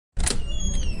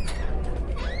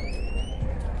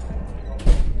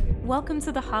Welcome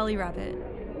to the Harley Rabbit.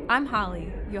 I'm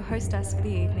Harley, your hostess for the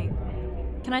evening.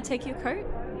 Can I take your coat?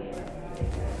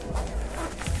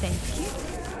 Thank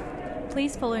you.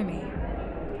 Please follow me.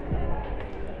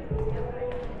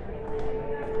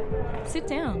 Sit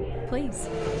down, please.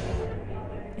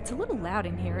 It's a little loud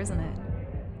in here, isn't it?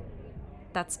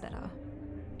 That's better.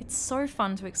 It's so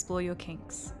fun to explore your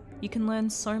kinks. You can learn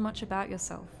so much about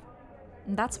yourself.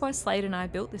 And that's why Slade and I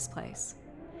built this place.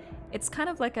 It's kind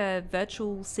of like a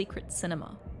virtual secret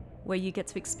cinema, where you get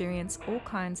to experience all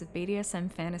kinds of BDSM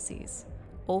fantasies,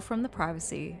 all from the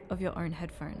privacy of your own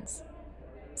headphones.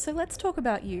 So let's talk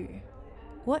about you.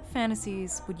 What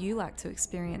fantasies would you like to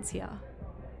experience here?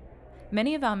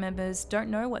 Many of our members don't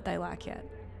know what they like yet,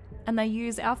 and they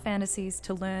use our fantasies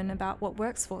to learn about what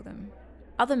works for them.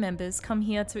 Other members come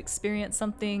here to experience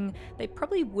something they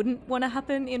probably wouldn't want to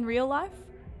happen in real life,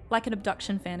 like an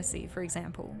abduction fantasy, for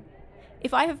example.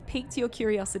 If I have piqued your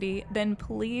curiosity, then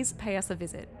please pay us a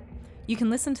visit. You can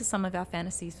listen to some of our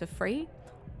fantasies for free,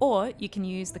 or you can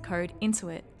use the code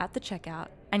INTOIT at the checkout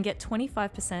and get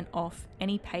 25% off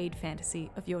any paid fantasy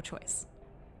of your choice.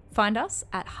 Find us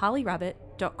at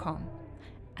harleyrabbit.com,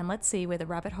 and let's see where the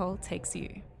rabbit hole takes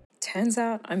you. Turns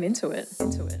out I'm into it. I'm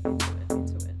into it.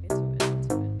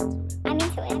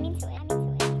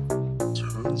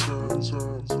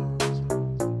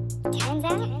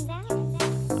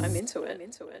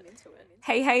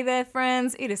 Hey there,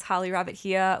 friends. It is Harley Rabbit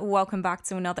here. Welcome back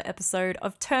to another episode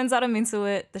of Turns Out I'm Into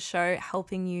It, the show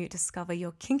helping you discover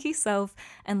your kinky self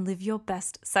and live your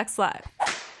best sex life.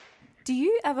 Do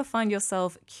you ever find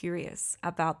yourself curious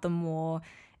about the more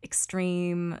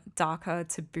extreme, darker,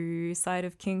 taboo side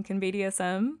of kink and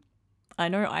BDSM? I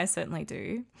know I certainly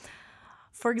do.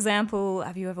 For example,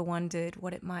 have you ever wondered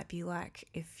what it might be like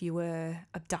if you were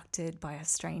abducted by a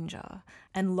stranger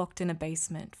and locked in a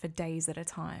basement for days at a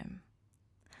time?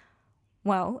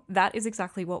 Well, that is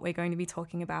exactly what we're going to be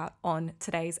talking about on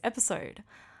today's episode.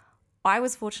 I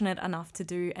was fortunate enough to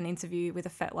do an interview with a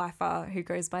FetLifer who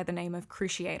goes by the name of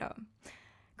Cruciator.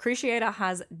 Cruciator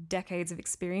has decades of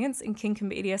experience in kink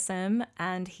and BDSM,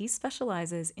 and he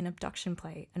specializes in abduction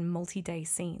play and multi-day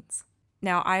scenes.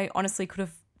 Now, I honestly could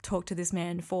have talked to this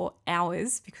man for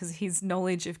hours because his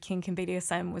knowledge of kink and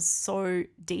BDSM was so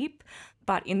deep,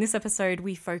 but in this episode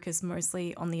we focus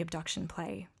mostly on the abduction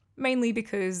play, mainly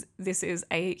because this is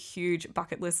a huge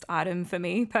bucket list item for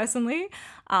me personally,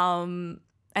 and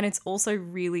it's also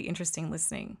really interesting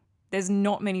listening. There's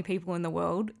not many people in the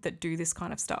world that do this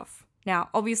kind of stuff. Now,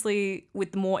 obviously,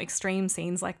 with the more extreme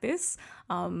scenes like this,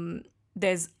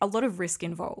 there's a lot of risk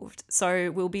involved.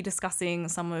 So we'll be discussing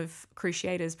some of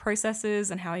Cruciator's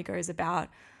processes and how he goes about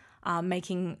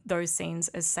making those scenes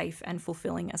as safe and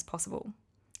fulfilling as possible.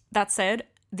 That said,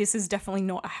 this is definitely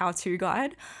not a how-to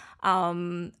guide.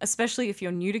 Especially if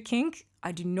you're new to kink,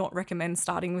 I do not recommend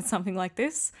starting with something like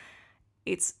this.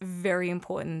 It's very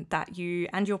important that you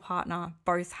and your partner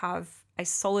both have a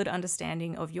solid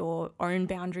understanding of your own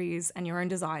boundaries and your own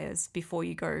desires before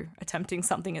you go attempting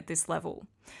something at this level.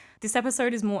 This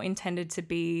episode is more intended to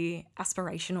be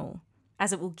aspirational,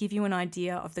 as it will give you an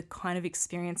idea of the kind of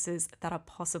experiences that are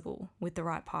possible with the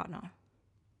right partner.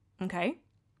 Okay?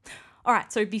 All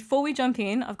right, so before we jump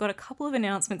in, I've got a couple of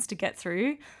announcements to get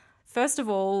through. First of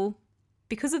all,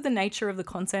 because of the nature of the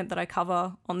content that I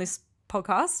cover on this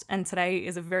podcast, and today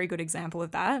is a very good example of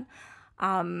that,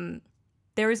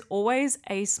 there is always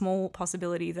a small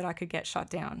possibility that I could get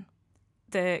shut down.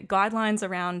 The guidelines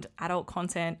around adult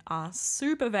content are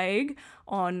super vague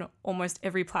on almost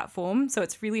every platform, so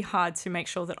it's really hard to make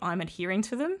sure that I'm adhering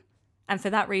to them. And for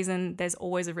that reason, there's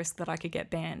always a risk that I could get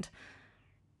banned.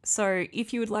 So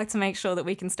if you would like to make sure that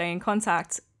we can stay in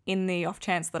contact in the off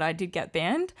chance that I did get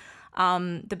banned,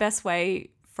 the best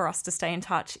way for us to stay in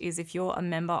touch is if you're a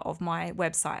member of my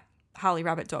website,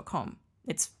 harleyrabbit.com.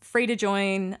 It's free to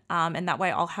join, and that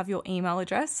way I'll have your email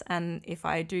address, and if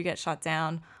I do get shut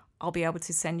down, I'll be able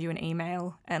to send you an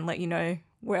email and let you know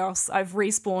where else I've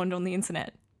respawned on the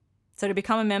internet. So to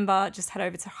become a member, just head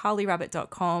over to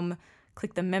harleyrabbit.com,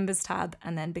 click the members tab,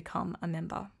 and then become a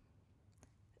member.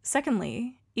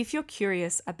 Secondly, if you're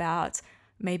curious about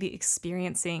maybe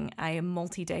experiencing a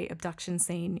multi-day abduction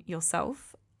scene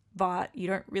yourself, but you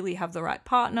don't really have the right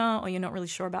partner or you're not really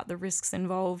sure about the risks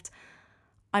involved,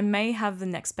 I may have the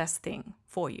next best thing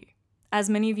for you. As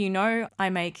many of you know, I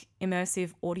make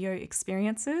immersive audio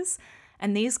experiences,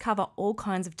 and these cover all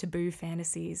kinds of taboo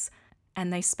fantasies,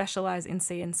 and they specialize in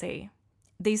CNC.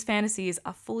 These fantasies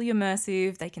are fully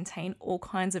immersive, they contain all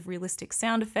kinds of realistic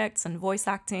sound effects and voice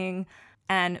acting,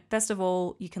 and best of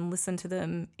all, you can listen to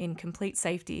them in complete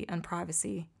safety and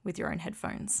privacy with your own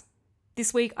headphones.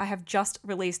 This week, I have just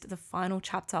released the final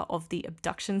chapter of the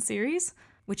Abduction series,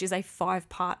 which is a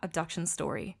 5-part abduction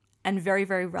story and very,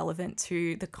 very relevant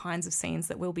to the kinds of scenes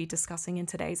that we'll be discussing in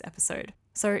today's episode.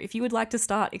 So if you would like to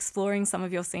start exploring some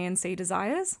of your CNC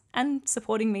desires and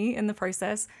supporting me in the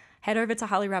process, head over to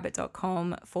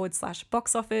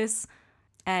harleyrabbit.com/box office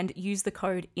and use the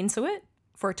code INTOIT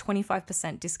for a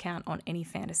 25% discount on any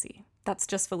fantasy. That's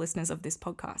just for listeners of this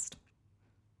podcast.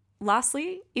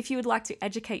 Lastly, if you would like to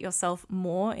educate yourself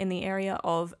more in the area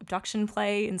of abduction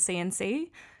play and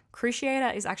CNC,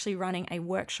 Cruciator is actually running a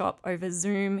workshop over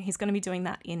Zoom. He's going to be doing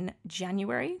that in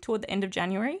January, toward the end of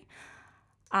January.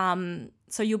 So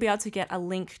you'll be able to get a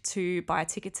link to buy a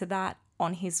ticket to that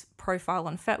on his profile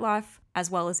on FetLife, as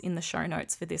well as in the show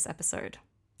notes for this episode.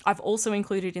 I've also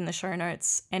included in the show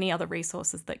notes any other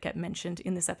resources that get mentioned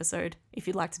in this episode if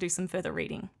you'd like to do some further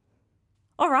reading.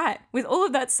 All right, with all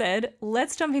of that said,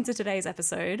 let's jump into today's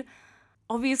episode.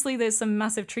 Obviously, there's some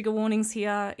massive trigger warnings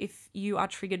here. If you are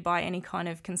triggered by any kind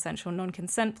of consensual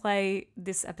non-consent play,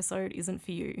 this episode isn't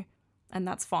for you. And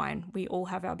that's fine. We all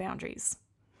have our boundaries.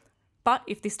 But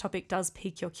if this topic does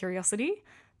pique your curiosity,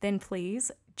 then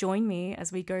please join me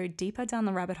as we go deeper down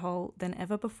the rabbit hole than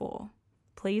ever before.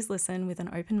 Please listen with an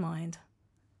open mind.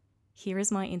 Here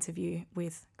is my interview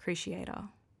with Cruciator.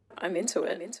 I'm into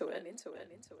it.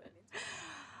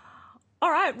 All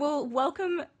right, well,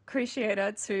 welcome,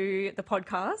 Cruciator, to the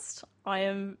podcast. I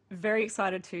am very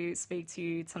excited to speak to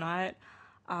you tonight.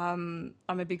 I'm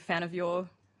a big fan of your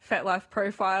FetLife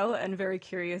profile and very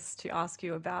curious to ask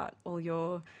you about all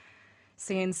your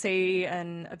CNC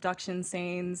and abduction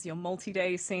scenes, your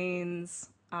multi-day scenes.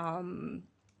 I'm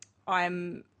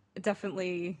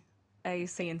definitely a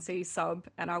CNC sub,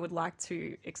 and I would like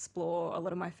to explore a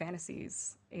lot of my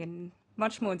fantasies in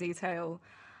much more detail.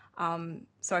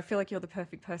 So I feel like you're the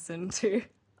perfect person to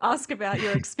ask about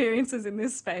your experiences in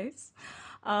this space.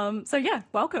 So yeah,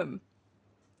 welcome.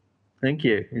 Thank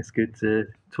you. It's good to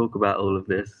talk about all of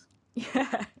this.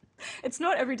 Yeah, it's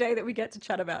not every day that we get to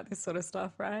chat about this sort of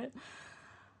stuff, right?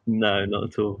 No, not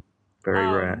at all. Very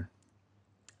rare.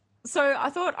 So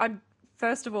I thought I'd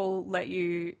first of all let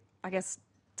you, I guess,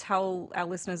 tell our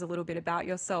listeners a little bit about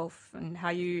yourself and how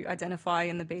you identify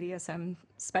in the BDSM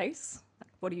space.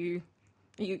 What do you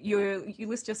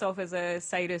list yourself as a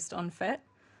sadist on Fet?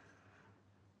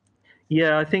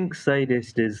 Yeah, I think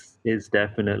sadist is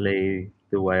definitely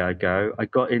the way I go. I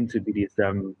got into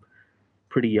BDSM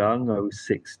pretty young. I was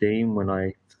 16 when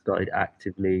I started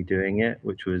actively doing it,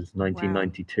 which was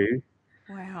 1992.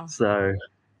 Wow. So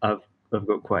I've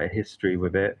got quite a history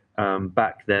with it.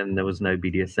 Back then there was no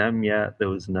BDSM yet. There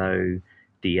was no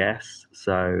DS,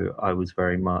 so I was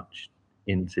very much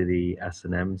into the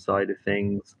S&M side of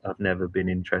things. I've never been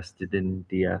interested in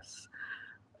DS.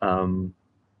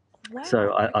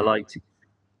 So I like to.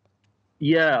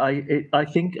 Yeah, I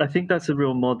think that's a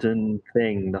real modern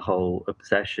thing. The whole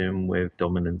obsession with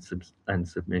dominance and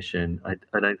submission. I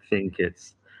don't think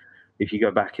it's. If you go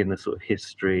back in the sort of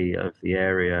history of the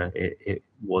area, it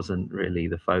wasn't really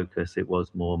the focus. It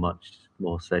was much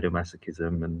more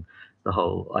sadomasochism and the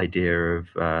whole idea of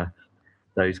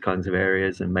those kinds of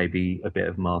areas, and maybe a bit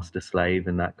of master slave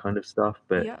and that kind of stuff.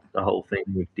 But Yeah. the whole thing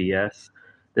with DS,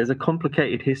 there's a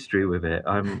complicated history with it.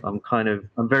 I'm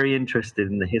very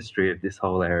interested in the history of this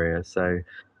whole area. So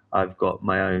I've got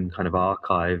my own kind of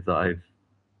archive that I've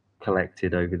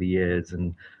collected over the years,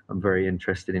 and I'm very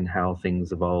interested in how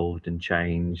things evolved and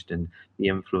changed and the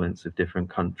influence of different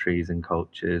countries and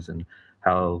cultures, and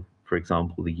how, for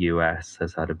example, the US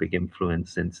has had a big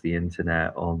influence since the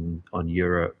internet on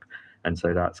Europe, and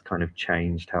so that's kind of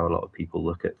changed how a lot of people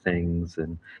look at things,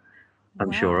 and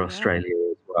I'm sure Australia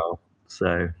as well.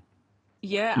 So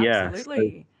yeah,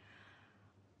 absolutely.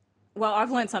 Well,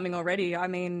 I've learned something already. I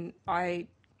mean, I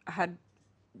had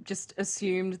just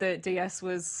assumed that DS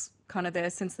was kind of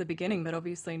there since the beginning, but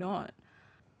obviously not.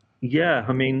 Yeah,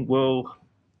 I mean, well,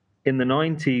 in the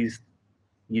 90s,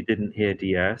 you didn't hear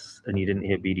DS and you didn't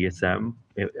hear BDSM.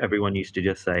 Everyone used to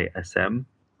just say SM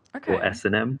or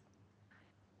S&M.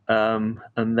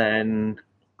 And then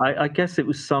I guess it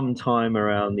was sometime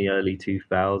around the early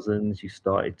 2000s you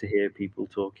started to hear people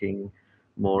talking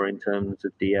more in terms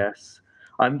of DS.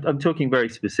 I'm talking very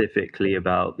specifically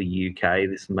about the UK.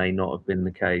 This may not have been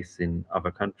the case in other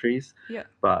countries, Yeah.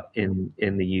 but in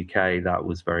the UK that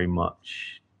was very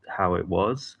much how it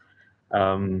was.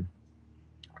 And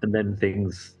then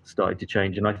things started to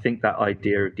change, and I think that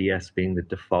idea of DS being the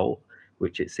default,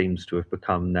 which it seems to have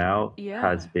become now,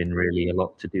 has been really a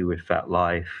lot to do with Fat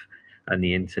Life and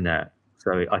the internet.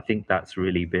 So I think that's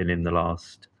really been in the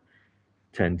last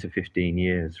 10 to 15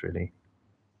 years, really.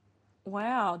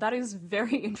 Wow, that is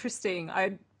very interesting.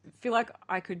 I feel like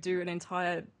I could do an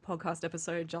entire podcast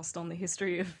episode just on the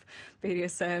history of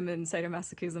BDSM and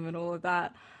sadomasochism and all of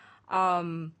that.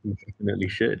 You definitely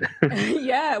should.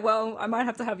 Yeah, well, I might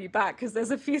have to have you back because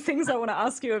there's a few things I want to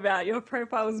ask you about. Your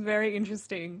profile is very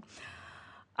interesting.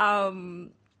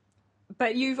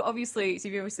 But you've obviously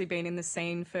been in the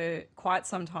scene for quite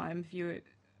some time.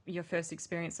 Your first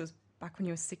experience was back when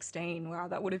you were 16. Wow,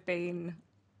 that would have been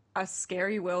a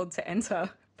scary world to enter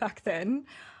back then,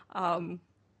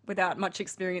 without much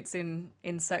experience in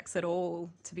sex at all,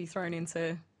 to be thrown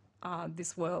into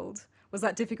this world. Was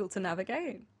that difficult to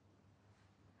navigate?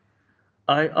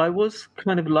 I was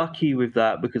kind of lucky with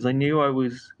that because I knew I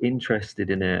was interested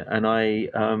in it, and I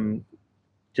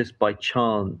just by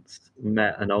chance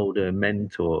met an older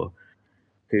mentor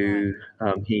Right.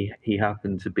 who he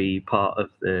happened to be part of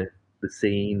the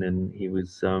scene, and he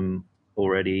was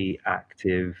already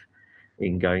active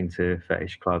in going to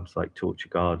fetish clubs like Torture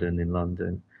Garden in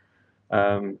London.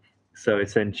 Um, so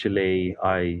essentially,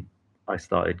 I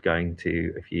started going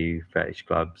to a few fetish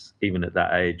clubs, even at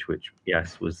that age, which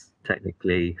yes was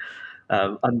technically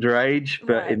underage,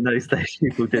 but Right. in those days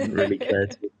people didn't really care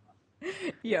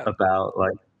Yep. about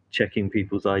like checking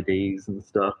people's IDs and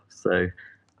stuff.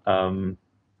 Um,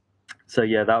 so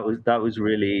yeah, that was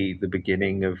really the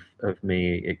beginning of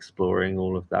me exploring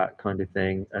all of that kind of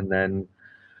thing, and then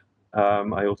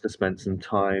I also spent some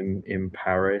time in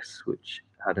Paris, which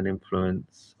had an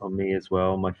influence on me as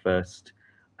well. My first,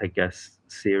 I guess,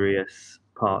 serious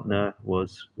partner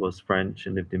was French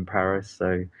and lived in Paris,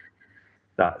 so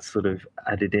that sort of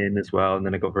added in as well. And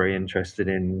then I got very interested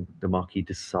in the Marquis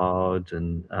de Sade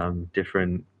and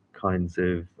different kinds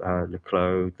of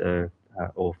Leclos, the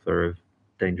author of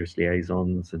Dangerous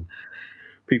Liaisons, and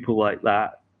people like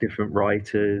that, different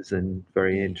writers, and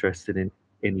very interested in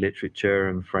literature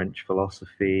and French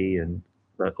philosophy, and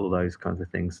all those kinds of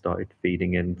things started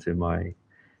feeding into my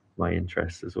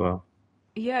interests as well.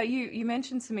 Yeah, you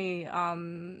mentioned to me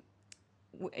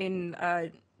in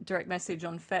a direct message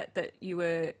on FET that you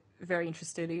were very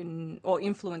interested in or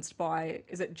influenced by,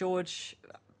 is it George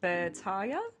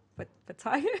Bertaya?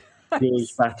 Bertaya?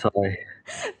 Georges Bataille.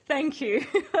 Thank you.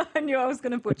 I knew I was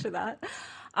going to butcher that.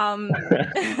 Um,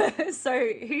 so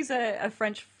he's a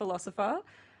French philosopher.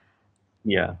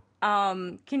 Yeah,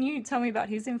 Can you tell me about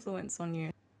his influence on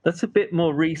you? that's a bit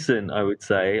more recent, I would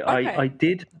say. I Okay.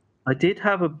 did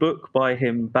have a book by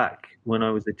him back when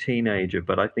I was a teenager,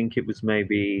 but I think it was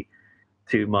maybe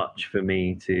too much for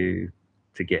me to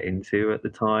get into at the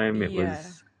time. It Yeah,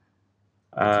 was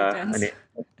bit too and dense. it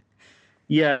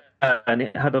Yeah, and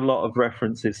it had a lot of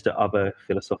references to other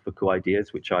philosophical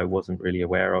ideas, which I wasn't really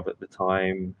aware of at the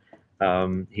time.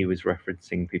 He was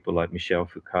referencing people like Michel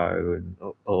Foucault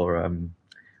or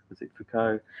was it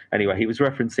Foucault? Anyway, he was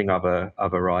referencing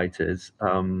other writers.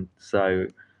 So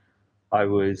I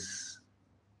was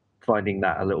finding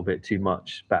that a little bit too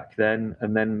much back then,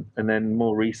 and then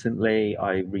more recently,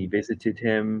 I revisited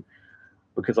him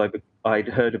because I'd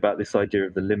heard about this idea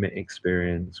of the limit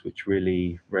experience, which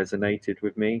really resonated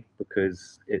with me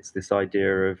because it's this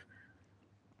idea of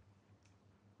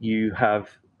you have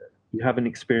you have an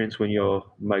experience when you're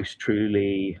most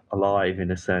truly alive,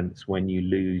 in a sense, when you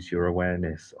lose your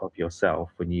awareness of yourself,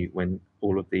 when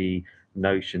all of the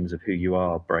notions of who you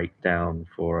are break down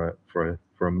for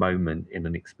a moment in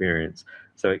an experience.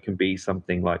 So it can be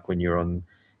something like when you're on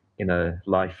in a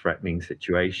life threatening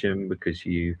situation because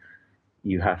you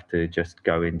have to just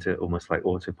go into almost like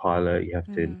autopilot. You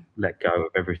have to Mm, let go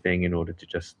of everything in order to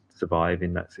just survive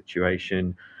in that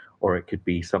situation. Or it could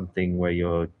be something where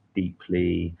you're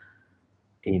deeply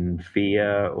in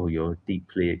fear or you're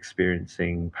deeply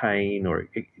experiencing pain, or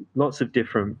lots of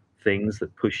different things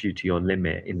that push you to your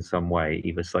limit in some way,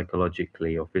 either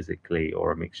psychologically or physically,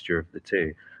 or a mixture of the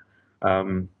two.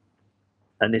 Um,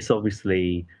 and this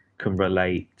obviously can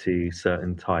relate to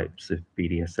certain types of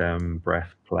BDSM,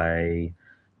 breath play,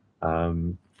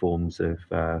 forms of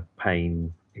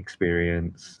pain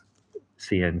experience,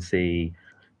 CNC,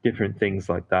 different things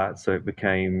like that. So it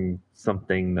became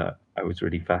something that I was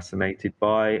really fascinated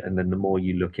by. And then the more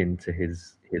you look into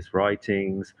his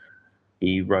writings,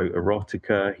 he wrote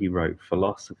erotica, he wrote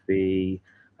philosophy,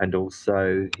 and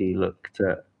also he looked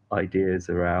at ideas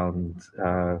around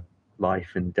life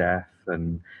and death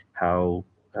and how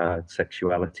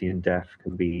sexuality and death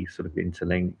can be sort of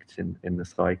interlinked in the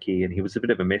psyche. And he was a bit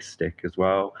of a mystic as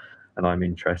well. And I'm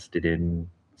interested in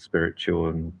spiritual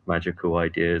and magical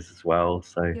ideas as well.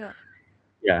 So, yeah.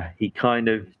 yeah, he kind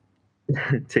of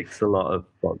ticks a lot of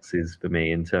boxes for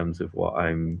me in terms of what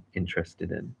I'm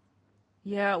interested in.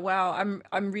 Yeah, wow.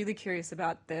 I'm really curious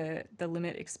about the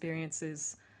limit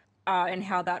experiences and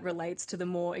how that relates to the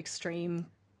more extreme.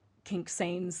 kink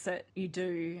scenes that you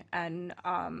do. And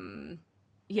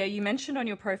yeah, you mentioned on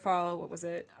your profile, what was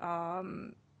it?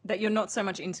 That you're not so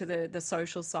much into the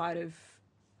social side of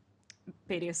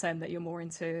BDSM, that you're more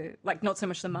into, like, not so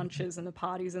much the munches and the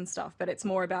parties and stuff, but it's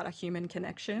more about a human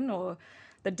connection or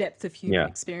the depth of human Yeah,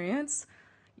 experience.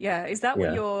 Yeah, is that what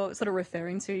yeah. you're sort of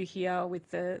referring to here with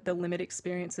the limit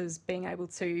experiences, being able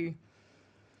to,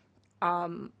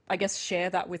 I guess, share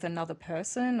that with another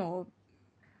person? Or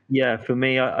Yeah, for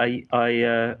me,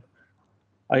 I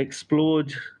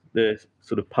explored the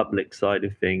sort of public side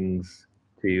of things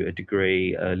to a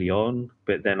degree early on,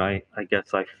 but then I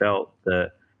guess I felt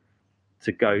that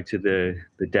to go to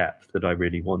the depth that I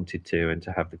really wanted to and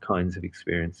to have the kinds of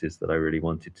experiences that I really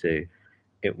wanted to,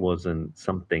 it wasn't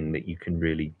something that you can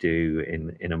really do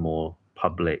in a more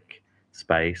public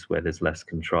space where there's less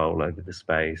control over the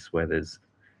space, where there's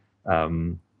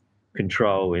um,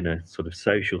 control in a sort of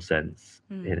social sense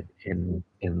in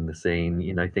the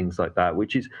scene, things like that,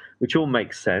 which all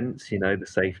makes sense, the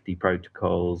safety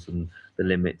protocols and the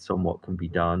limits on what can be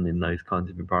done in those kinds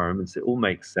of environments. It all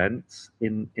makes sense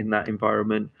in that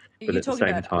environment, but you're at the talking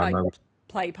same about time, like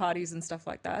play parties and stuff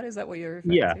like that? Is that what you're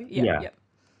referring yeah, to? Yeah, yeah, yep.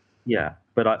 yeah.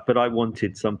 But I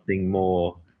wanted something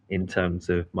more in terms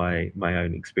of my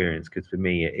own experience, because for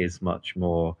me it is much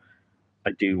more. I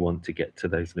do want to get to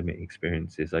those limit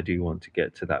experiences. I do want to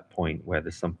get to that point where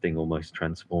there's something almost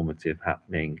transformative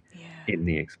happening Yeah. in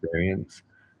the experience,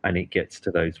 and it gets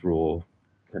to those raw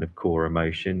kind of core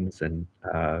emotions and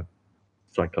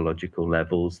psychological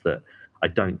levels that I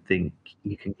don't think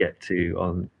you can get to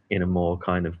on in a more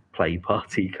kind of play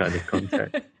party kind of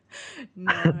context.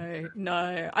 No,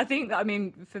 no. I think, I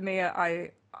mean, for me,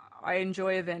 I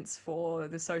enjoy events for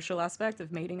the social aspect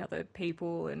of meeting other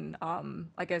people, and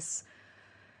I guess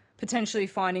potentially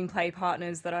finding play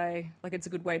partners that I like. It's a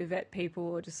good way to vet people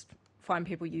or just find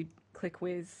people you click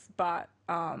with. But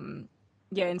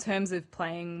yeah, in terms of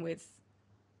playing with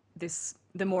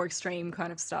the more extreme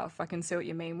kind of stuff, I can see what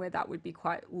you mean, where that would be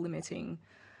quite limiting.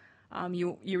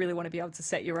 You really want to be able to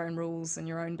set your own rules and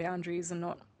your own boundaries and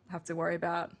not have to worry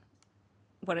about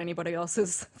what anybody else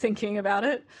is thinking about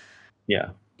it.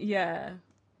 Yeah, Yeah.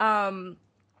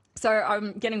 So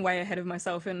I'm getting way ahead of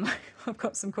myself, and I've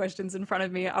got some questions in front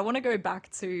of me. I want to go back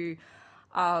to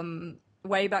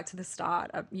way back to the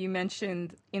start. You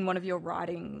mentioned in one of your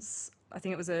writings, I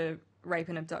think it was a rape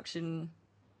and abduction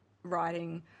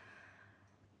writing,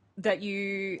 that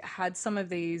you had some of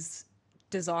these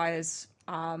desires.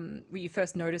 Where you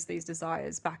first noticed these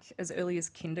desires back as early as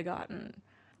kindergarten.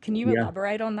 Can you yeah,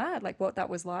 elaborate on that? Like what that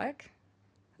was like?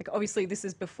 Like obviously this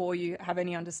is before you have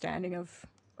any understanding of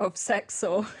sex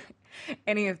or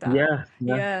any of that. yeah,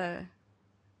 yeah.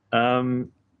 Yeah.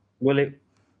 Um, well,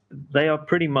 they are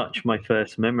pretty much my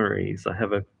first memories. I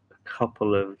have a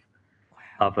couple of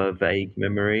Wow. other vague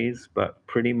memories, but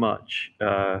pretty much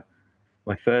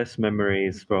my first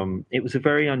memories from it was a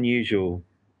very unusual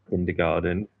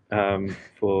kindergarten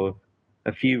for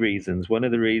a few reasons. One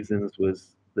of the reasons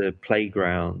was the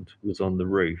playground was on the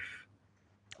roof,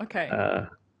 Okay. uh,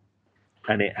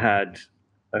 and it had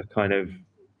a kind of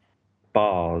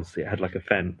bars. It had like a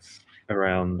fence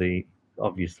around the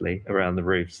obviously around the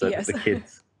roof so that Yes. the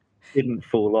kids didn't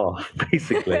fall off,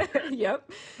 basically.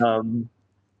 Yep. Um,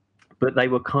 but they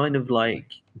were kind of like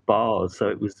bars, so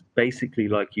it was basically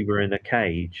like you were in a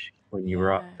cage when you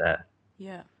were Yeah. up there.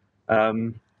 Yeah.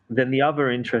 Um, then the other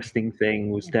interesting thing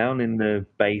was down in the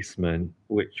basement,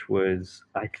 which was,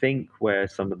 I think, where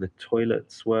some of the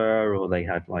toilets were, or they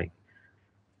had like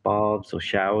baths or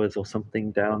showers or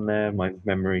something down there. My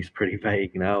memory's pretty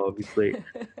vague now, obviously.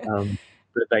 Um,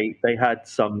 but they had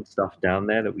some stuff down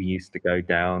there that we used to go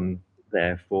down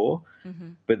there for.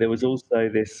 Hmm. But there was also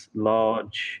this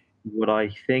large, what I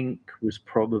think was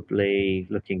probably,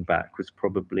 looking back, was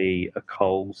probably a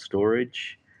coal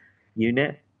storage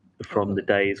unit from the Oh.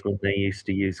 days when they used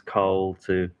to use coal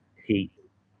to heat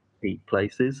heat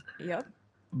places. Yep.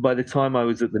 By the time I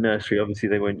was at the nursery, obviously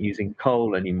they weren't using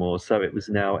coal anymore, so it was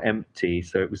now empty.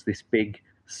 So it was this big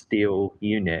steel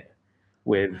unit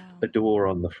with Wow. a door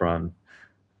on the front.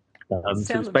 So it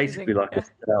Sounds was basically amazing. like a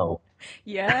Yeah. cell.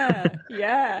 Yeah.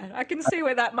 Yeah. I can see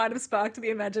where that might have sparked the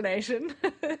imagination.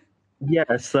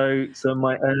 Yeah, so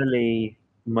my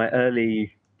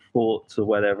early thoughts or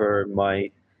whatever, my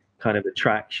kind of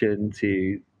attraction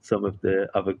to some of the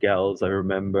other girls I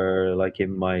remember, like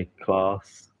in my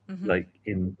class, Hmm. like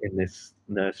in this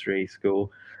nursery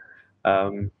school,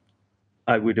 um,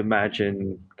 I would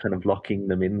imagine kind of locking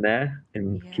them in there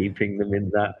and Yeah. keeping them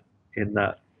in that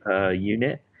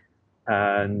unit,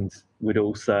 and would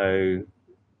also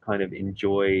kind of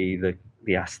enjoy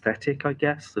the aesthetic, I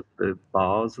guess, of the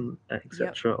bars and Yep.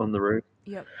 etc. on the roof.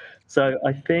 Yep. So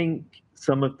I think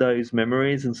some of those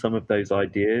memories and some of those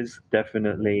ideas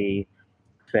definitely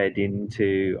fed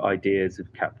into ideas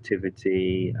of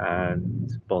captivity and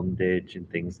bondage and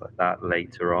things like that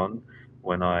later on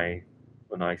when I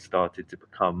started to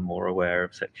become more aware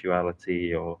of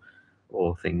sexuality or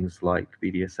things like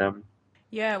BDSM.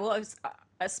 Yeah, well,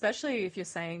 especially if you're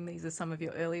saying these are some of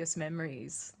your earliest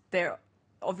memories, they're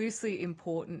obviously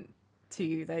important to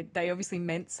you. They obviously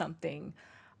meant something.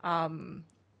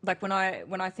 Like when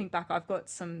I think back, I've got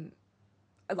some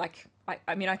like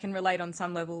I mean I can relate on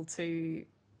some level to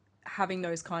having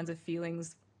those kinds of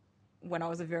feelings when I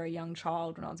was a very young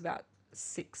child, when I was about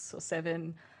 6 or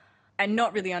 7, and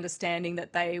not really understanding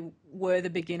that they were the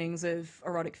beginnings of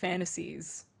erotic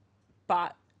fantasies,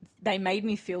 but they made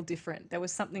me feel different. There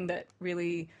was something that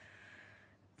really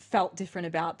felt different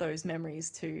about those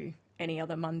memories to any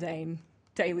other mundane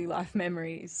daily life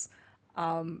memories.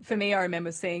 For me, I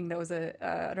remember seeing there was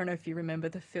I don't know if you remember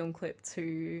the film clip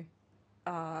to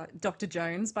Dr.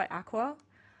 Jones by Aqua,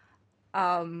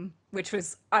 which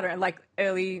was, I don't know, like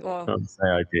early or Can't say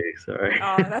I do, sorry.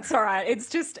 oh, that's all right.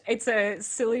 It's a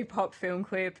silly pop film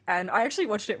clip, and I actually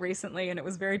watched it recently, and it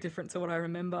was very different to what I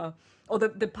remember. Or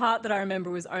the part that I remember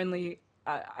was only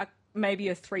maybe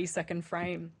a 3 second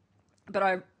frame,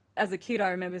 but as a kid, I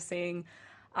remember seeing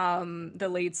the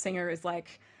lead singer is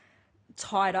like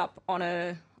tied up on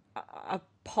a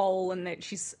pole, and that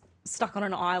she's stuck on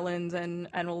an island,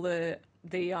 and all the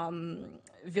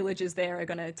villagers there are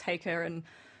going to take her and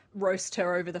roast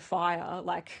her over the fire,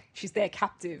 like she's their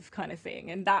captive kind of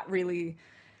thing. And that really,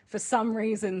 for some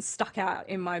reason, stuck out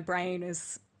in my brain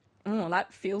as, oh,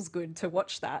 that feels good to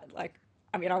watch that. Like,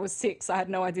 I mean, I was 6, I had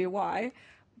no idea why,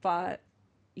 but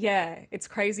yeah, it's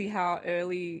crazy how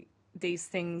early these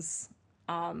things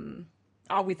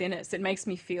are within us. It makes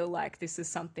me feel like this is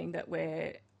something that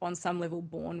we're on some level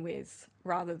born with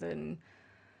rather than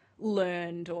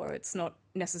learned, or it's not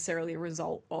necessarily a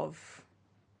result of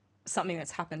something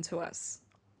that's happened to us.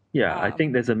 Yeah, I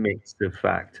think there's a mix of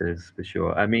factors for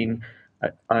sure. I mean, I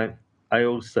I, I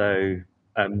also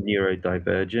am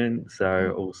neurodivergent,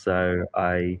 so also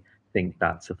I think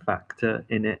that's a factor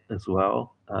in it as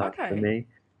well for Okay. me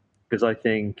because I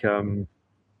think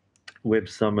with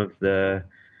some of the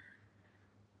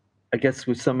I guess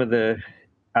with some of the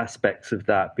aspects of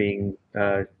that being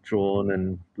drawn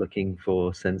and looking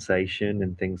for sensation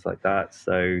and things like that,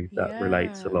 so that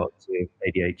relates a Yeah. lot to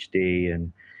ADHD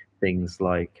and things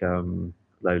like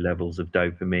low levels of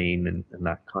dopamine and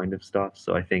that kind of stuff.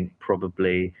 So I think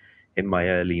probably in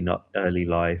my not early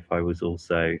life, I was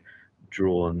also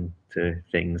drawn to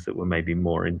things that were maybe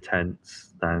more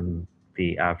intense than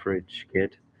the average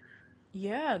kid.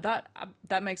 Yeah,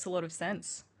 that makes a lot of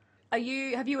sense.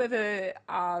 Have you ever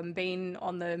been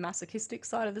on the masochistic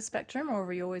side of the spectrum, or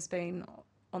have you always been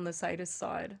on the sadist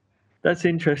side? That's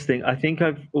interesting. I think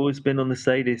I've always been on the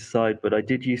sadist side, but I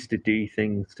did used to do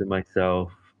things to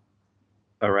myself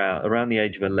around the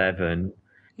age of 11,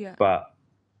 Yeah. but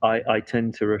I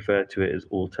tend to refer to it as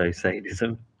auto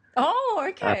sadism Oh,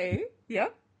 okay.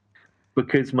 Yep.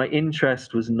 because my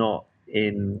interest was not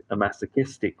in a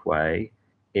masochistic way.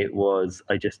 It was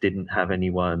I just didn't have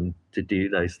anyone to do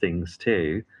those things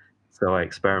to, so I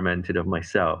experimented on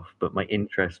myself. But my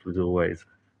interest was always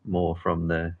more from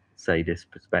the sadist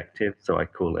perspective, so I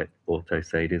call it auto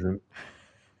sadism.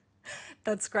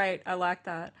 That's great. I like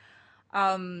that.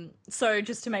 So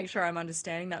just to make sure I'm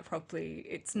understanding that properly,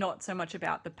 it's not so much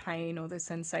about the pain or the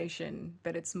sensation,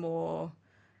 but it's more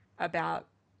about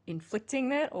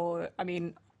inflicting it. Or, I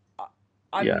mean,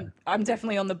 Yeah. I'm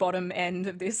definitely on the bottom end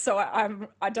of this, so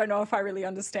I don't know if I really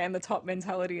understand the top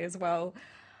mentality as well.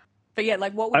 But yeah,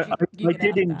 like what I, would I, you I get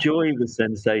did out of that? enjoy the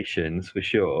sensations for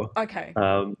sure, Okay.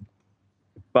 um,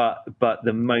 but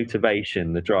the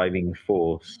motivation, the driving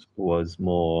force, was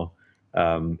more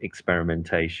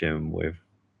experimentation with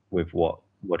what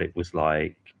it was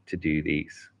like to do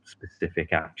these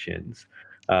specific actions,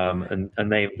 Right.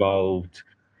 and they involved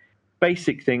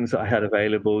basic things that I had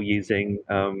available using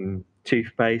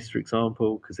toothpaste, for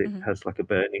example, because it Hmm. has like a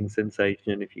burning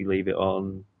sensation if you leave it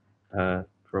on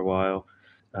for a while.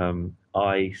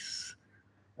 Ice,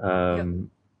 Yep. um,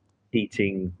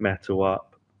 heating metal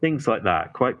up, things like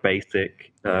that. Quite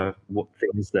basic, Yep. what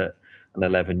things that an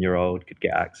 11-year-old could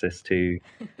get access to.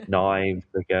 Knives,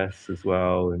 I guess, as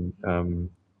well, and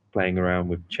playing around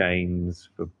with chains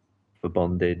for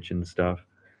bondage and stuff.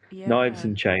 Knives Yeah.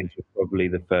 and chains were probably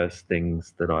the first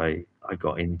things that I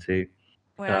got into.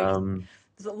 Wow. Um,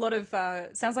 There's a lot of,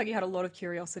 sounds like you had a lot of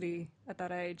curiosity at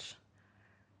that age.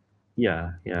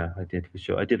 Yeah, yeah, I did for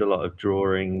sure. I did a lot of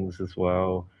drawings as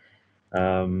well,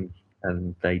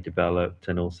 and they developed,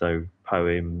 and also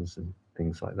poems and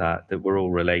things like that that were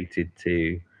all related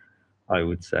to, I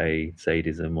would say,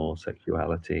 sadism or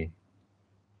sexuality.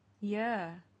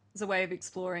 Yeah. It's a way of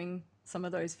exploring some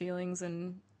of those feelings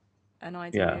and Yeah.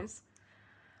 ideas.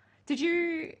 Did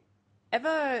you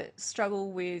ever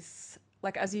struggle with,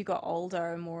 like, as you got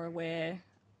older and more aware,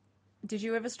 did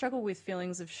you ever struggle with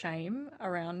feelings of shame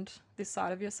around this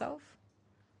side of yourself?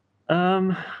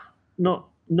 Um, not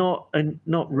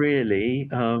really.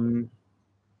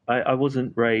 I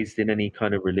wasn't raised in any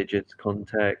kind of religious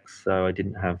context, so I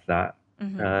didn't have that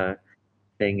Mm-hmm. uh,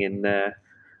 thing in there.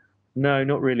 No,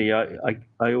 not really. I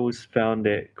always found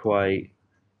it quite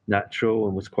natural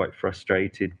and was quite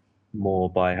frustrated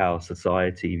more by how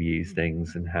society views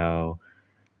things and how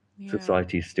Yeah.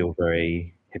 society is still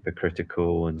very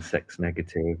hypocritical and sex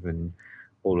negative and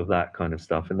all of that kind of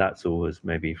stuff. And that's always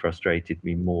maybe frustrated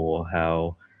me more,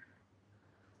 how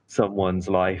someone's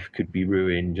life could be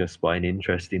ruined just by an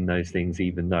interest in those things,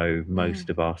 even though Mm. most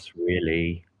of us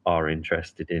really are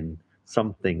interested in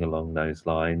something along those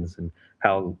lines, and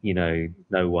how,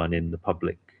 no one in the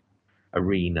public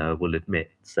arena will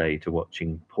admit, say, to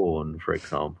watching porn, for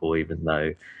example, even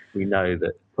though we know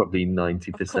that probably Of course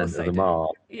 90% of they them do. are.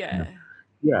 Yeah.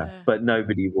 Yeah, Yeah. but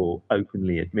nobody will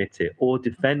openly admit it or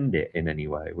defend it in any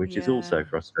way, which is Yeah. also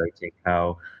frustrating,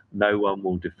 how no one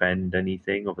will defend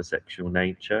anything of a sexual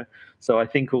nature. So I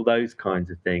think all those kinds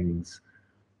of things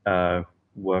uh,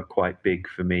 were quite big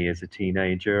for me as a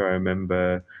teenager. I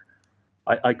remember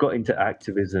I got into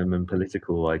activism and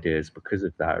political ideas because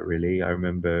of that, really. I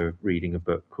remember reading a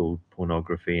book called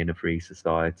Pornography in a Free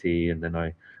Society, and then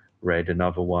I read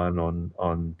another one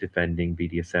on defending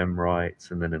BDSM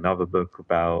rights, and then another book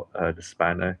about the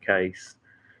Spanner case.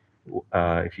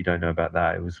 If you don't know about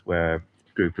that, it was where a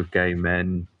group of gay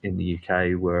men in the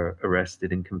UK were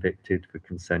arrested and convicted for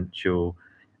consensual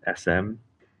SM,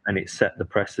 and it set the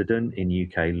precedent in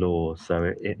UK law. So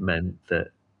it meant that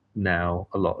now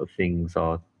a lot of things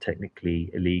are technically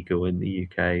illegal in the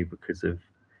UK because of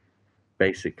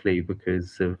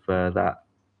that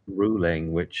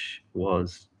ruling, which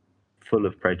was full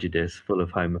of prejudice, full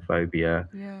of homophobia,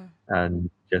 Yeah. and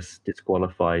just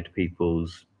disqualified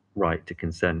people's right to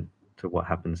consent to what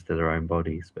happens to their own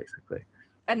bodies, basically.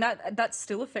 And that's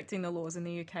still affecting the laws in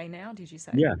the UK now, did you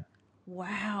say? Yeah, yeah,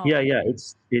 Wow. yeah.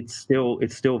 It's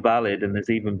still valid, and there's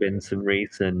even been some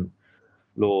recent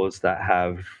laws that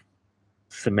have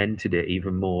cemented it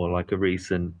even more, like a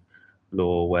recent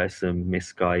law where some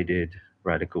misguided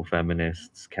radical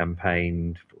feminists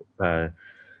campaigned uh,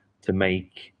 to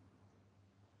make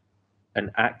an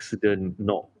accident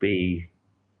not be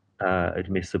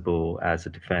admissible as a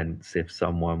defense if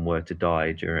someone were to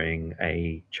die during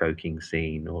a choking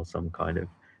scene or some kind of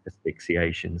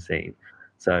asphyxiation scene.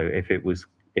 So if it was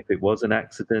an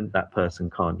accident, that person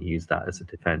can't use that as a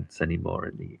defense anymore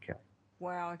in the UK.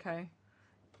 Wow, okay.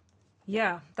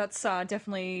 Yeah, that's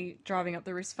definitely driving up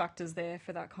the risk factors there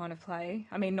for that kind of play.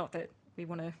 I mean, not that we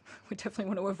want to, we definitely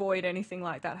want to avoid anything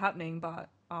like that happening, but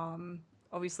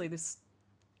obviously this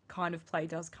kind of play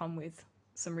does come with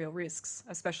some real risks,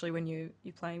 especially when you're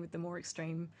playing with the more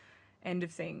extreme end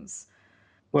of things.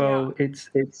 Yeah. Well,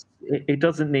 it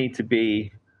doesn't need to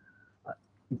be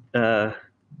uh,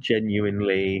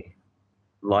 genuinely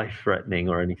life threatening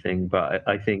or anything, but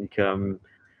I think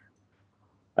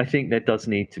there does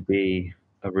need to be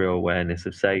a real awareness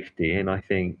of safety, and I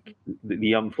think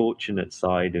the unfortunate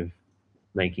side of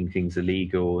making things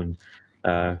illegal and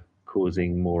uh,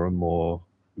 causing more and more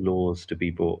laws to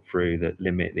be brought through that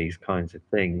limit these kinds of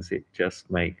things, it just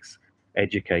makes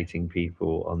educating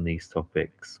people on these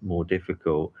topics more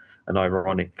difficult, and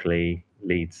ironically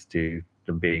leads to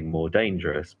them being more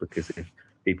dangerous, because if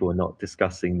people are not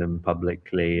discussing them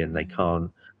publicly and they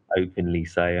can't openly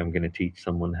say, I'm going to teach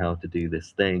someone how to do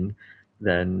this thing,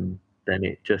 then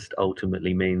it just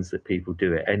ultimately means that people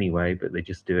do it anyway, but they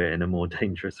just do it in a more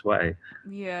dangerous way.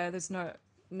 Yeah, there's no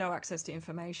access to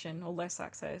information or less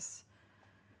access.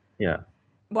 Yeah.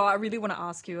 Well, I really want to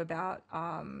ask you about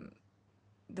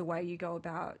the way you go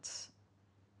about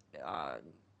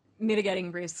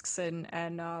mitigating risks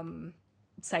and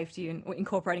safety and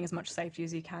incorporating as much safety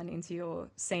as you can into your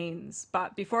scenes.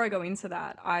 But before I go into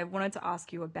that, I wanted to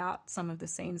ask you about some of the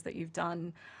scenes that you've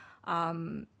done.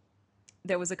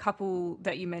 There was a couple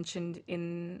that you mentioned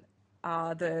in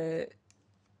the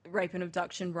rape and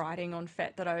abduction writing on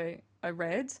FET that I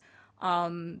read.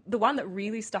 The one that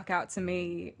really stuck out to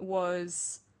me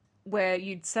was where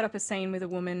you'd set up a scene with a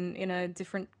woman in a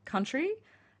different country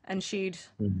and she'd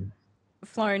Mhm.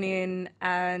 flown in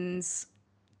and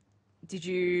did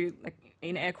you, like,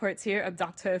 in air quotes here,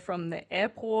 abduct her from the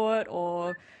airport,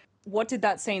 or what did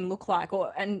that scene look like,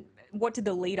 or and what did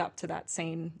the lead up to that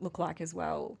scene look like as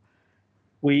well?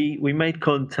 We made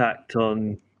contact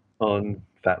on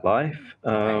FetLife.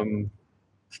 Okay.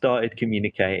 Started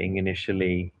communicating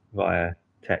initially via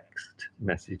text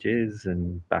messages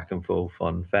and back and forth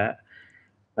on Vet,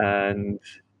 and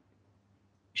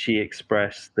she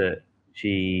expressed that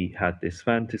she had this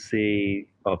fantasy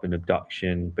of an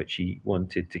abduction, but she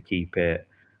wanted to keep it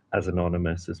as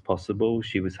anonymous as possible.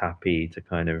 She was happy to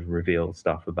kind of reveal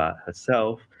stuff about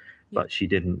herself, Yep. but she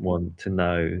didn't want to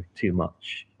know too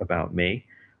much about me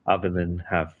other than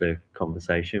have the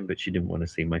conversation. But she didn't want to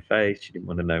see my face, she didn't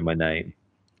want to know my name.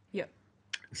 Yep.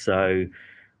 So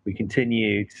we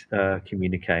continued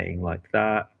communicating like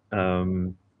that.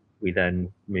 We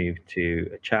then moved to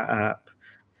a chat app,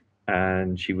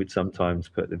 and she would sometimes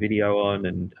put the video on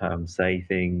and say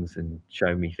things and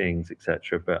show me things,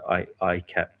 etc. But I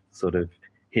kept sort of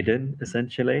hidden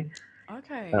essentially.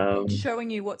 Okay. Um, Showing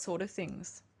you what sort of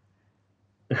things?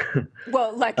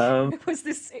 Well, like, um, was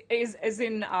this is as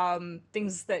in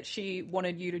things that she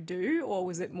wanted you to do, or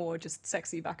was it more just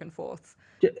sexy back and forth?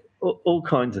 all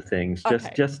kinds of things, just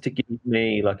Okay. just to give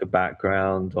me like a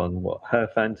background on what her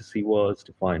fantasy was,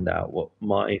 to find out what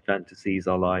my fantasies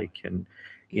are like, and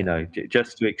Yeah.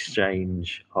 just to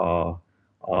exchange our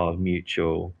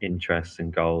mutual interests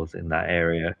and goals in that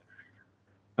area,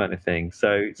 kind of thing.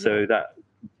 Yeah. So that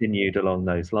continued along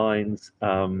those lines.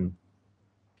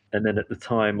 And then at the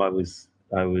time, I was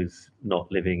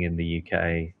not living in the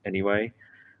UK anyway,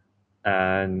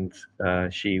 and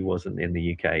she wasn't in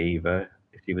the UK either.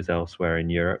 She was elsewhere in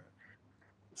Europe.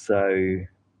 So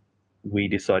we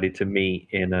decided to meet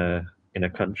in a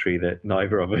country that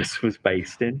neither of us was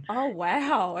based in. Oh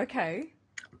wow. Okay.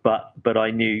 But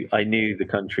I knew the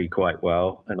country quite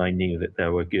well, and I knew that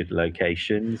there were good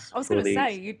locations I was for gonna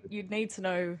say these. you'd need to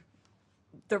know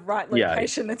the right Yeah,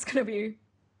 location that's gonna be.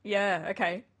 Yeah.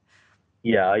 Okay.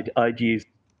 yeah. I'd used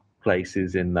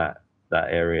places in that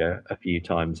area a few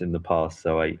times in the past,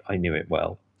 so I knew it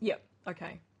well. Yep.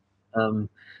 Okay. Um,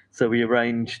 so we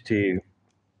arranged to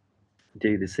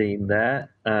do the scene there,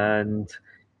 and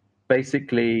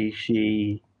basically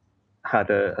she had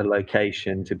a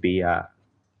location to be at.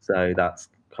 So that's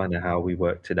kind of how we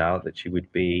worked it out, that she would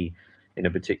be in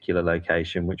a particular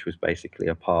location, which was basically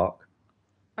a park.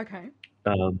 Okay.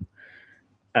 Um,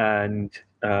 and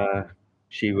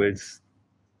she was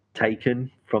taken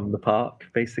from the park,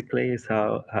 basically, is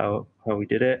how we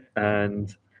did it, Yep.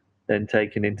 and then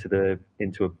taken into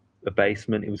a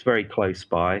basement. It was very close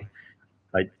by.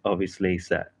 I obviously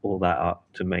set all that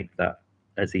up to make that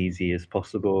as easy as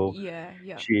possible. Yeah.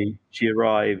 Yep. She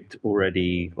arrived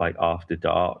already like after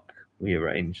dark. We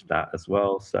arranged that as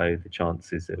well, so the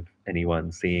chances of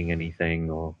anyone seeing anything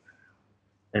or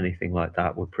anything like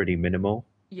that were pretty minimal,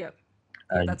 Yep.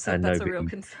 Yeah. and That's a real nobody.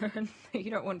 concern.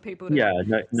 You don't want people to Yeah,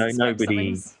 no, suspect nobody.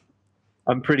 something's.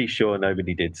 I'm pretty sure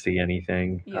nobody did see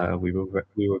anything. Yeah. We were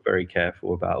very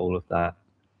careful about all of that,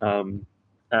 um,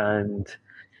 and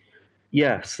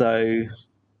yeah, so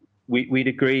we'd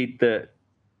agreed that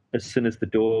as soon as the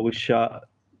door was shut,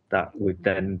 that would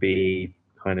then be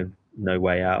kind of no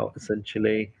way out,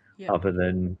 essentially, Yep. other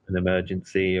than an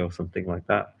emergency or something like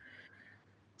that.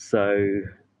 So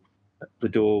the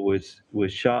door was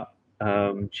shut.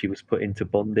 She was put into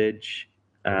bondage,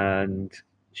 and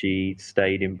she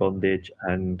stayed in bondage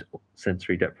and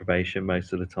sensory deprivation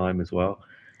most of the time as well,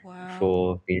 Wow.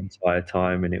 for the entire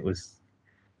time. And it was,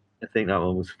 I think that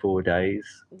one was 4 days.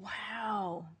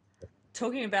 Wow.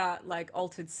 Talking about like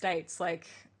altered states, like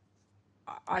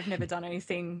I've never done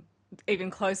anything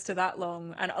even close to that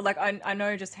long, and like I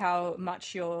know just how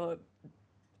much your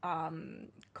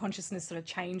consciousness sort of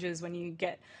changes when you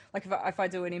get, like, if I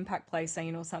do an impact play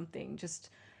scene or something, just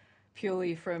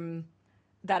purely from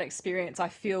that experience, I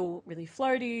feel really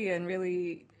floaty and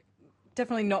really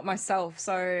definitely not myself.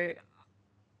 So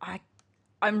I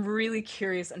I'm really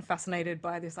curious and fascinated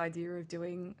by this idea of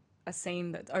doing a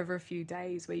scene that's over a few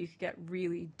days where you could get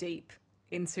really deep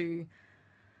into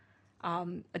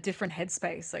a different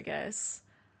headspace, I guess.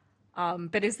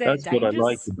 But is there That's what I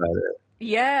like dangers? about it.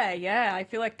 Yeah, yeah. I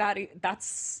feel like that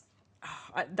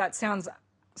sounds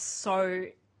so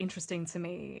interesting to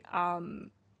me.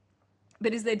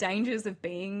 But is there dangers of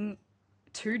being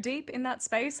too deep in that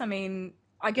space? I mean,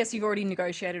 I guess you've already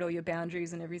negotiated all your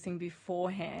boundaries and everything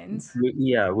beforehand.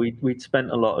 Yeah, we'd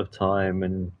spent a lot of time,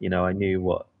 and I knew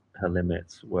what her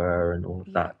limits were and all of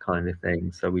Yeah, that kind of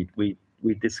thing. So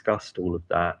we discussed all of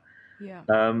that. yeah,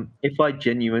 If I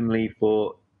genuinely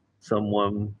thought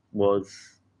someone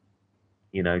was,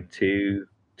 too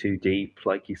too deep,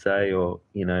 like you say, or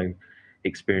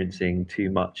experiencing too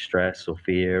much stress or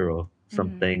fear or Mm.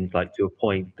 something like to a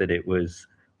point that it was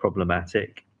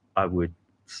problematic, I would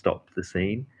stop the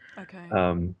scene. Okay.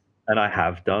 And I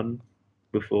have done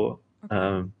before,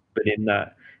 Okay. but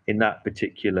in that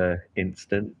particular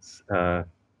instance,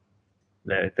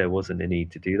 there wasn't a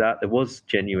need to do that. There was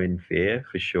genuine fear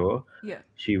for sure. Yeah.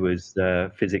 She was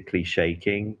physically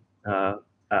shaking uh,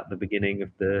 at the beginning of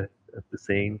the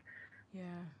scene,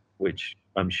 Yeah. which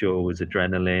I'm sure was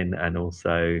adrenaline and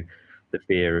also the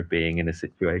fear of being in a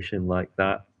situation like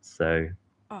that. So,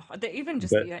 Oh, even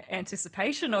just but the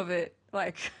anticipation of it,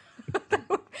 like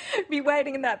be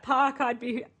waiting in that park, I'd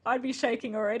be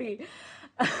shaking already.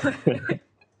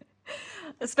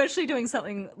 Especially doing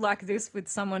something like this with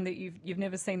someone that you've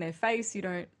never seen their face. You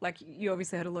don't like you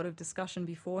obviously had a lot of discussion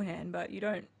beforehand, but you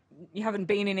haven't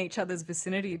been in each other's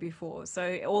vicinity before, so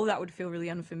all that would feel really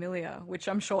unfamiliar, which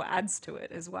I'm sure adds to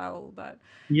it as well. But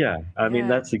yeah, I mean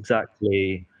yeah, that's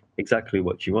exactly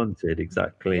what she wanted. yeah,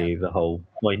 Exactly the whole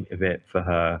point of it for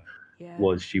her yeah,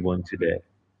 was she wanted it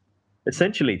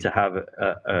essentially to have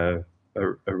a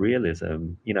realism,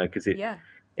 because it yeah.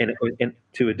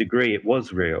 to a degree it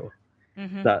was real.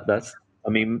 Mm-hmm. That's I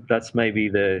mean that's maybe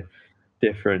the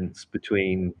difference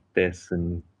between this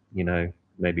and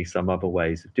maybe some other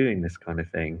ways of doing this kind of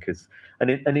thing. Because and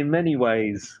in many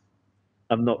ways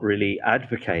I'm not really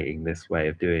advocating this way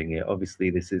of doing it. Obviously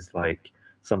this is like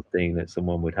something that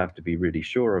someone would have to be really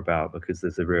sure about because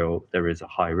there is a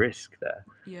high risk there.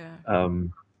 Yeah.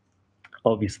 um,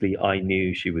 Obviously I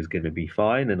knew she was going to be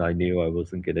fine and I knew I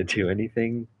wasn't going to do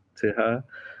anything to her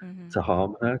Mm-hmm. to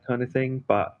harm her kind of thing,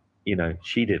 but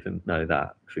she didn't know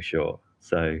that for sure.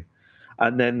 So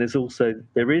and then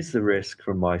there is the risk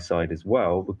from my side as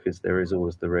well, because there is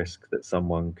always the risk that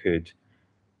someone could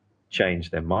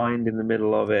change their mind in the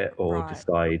middle of it, or Right.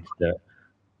 decide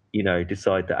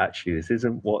that actually this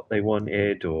isn't what they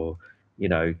wanted, or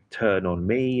turn on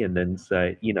me and then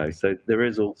say, so there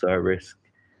is also a risk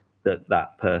that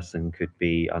that person could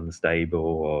be unstable,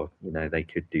 or they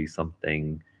could do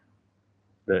something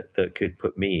that could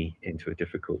put me into a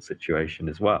difficult situation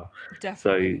as well.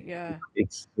 So Definitely. Yeah.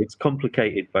 it's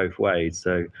complicated both ways.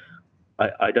 So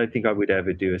I don't think I would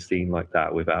ever do a scene like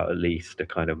that without at least a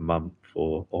kind of month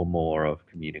or more of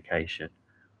communication.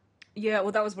 Yeah,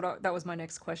 well, that was my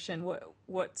next question.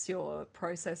 What's your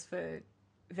process for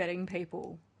vetting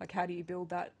people? Like, how do you build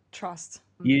that trust?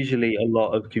 Usually a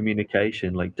lot of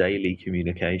communication, like daily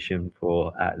communication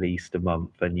for at least a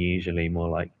month, and usually more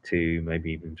like 2,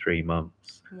 maybe even 3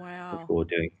 months Wow, before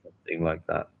doing something like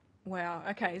that. wow.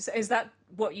 Okay, so is that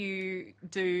what you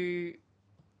do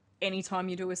anytime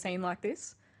you do a scene like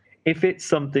this? If it's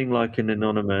something like an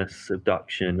anonymous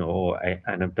abduction or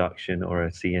an abduction or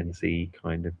a CNC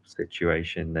kind of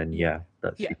situation, then Yeah, yeah,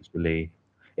 that's yeah, usually.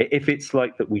 If it's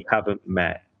like that we haven't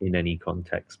met in any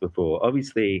context before.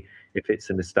 Obviously, if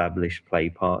it's an established play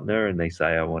partner and they say,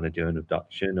 I want to do an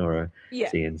abduction or a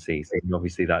yeah. CNC thing,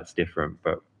 obviously that's different.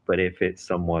 But if it's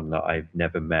someone that I've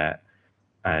never met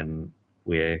and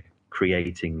we're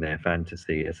creating their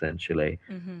fantasy essentially,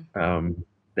 Mm-hmm.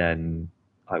 then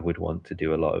I would want to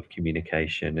do a lot of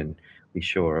communication and be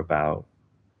sure about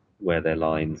where their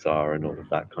lines are and all of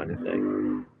that kind of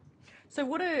thing. So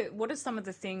what are some of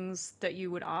the things that you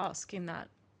would ask in that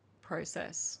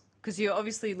process? Because you're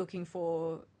obviously looking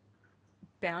for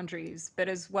boundaries, but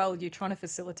as well you're trying to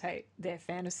facilitate their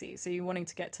fantasy. So you're wanting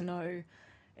to get to know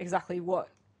exactly what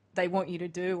they want you to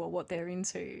do or what they're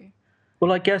into.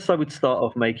 Well, I guess I would start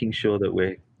off making sure that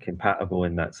we're compatible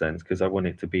in that sense, because I want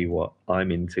it to be what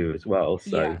I'm into as well.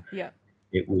 So Yeah, yeah,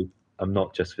 it would. I'm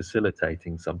not just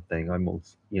facilitating something. I'm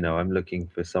also, I'm looking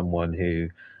for someone who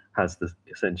has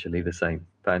essentially the same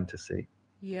fantasy,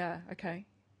 yeah. Okay.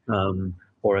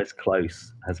 or as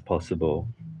close as possible,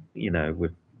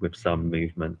 with some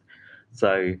movement.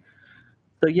 So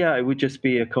So yeah, it would just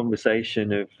be a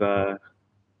conversation of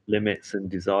limits and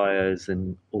desires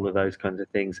and all of those kinds of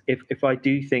things. If I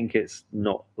do think it's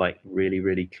not like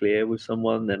really clear with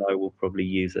someone, then I will probably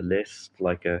use a list,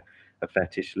 like a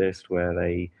fetish list, where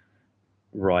they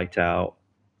write out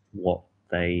what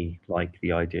they like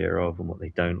the idea of and what they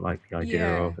don't like the idea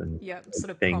Yeah, of, and yeah. Sort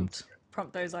of things.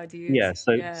 prompt those Yeah, ideas.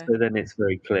 so Yeah, so then it's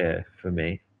very clear for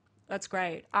me. that's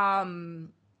great.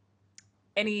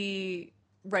 Any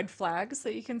red flags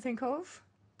that you can think of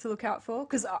to look out for?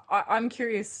 Because I'm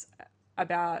curious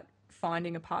about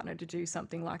finding a partner to do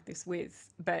something like this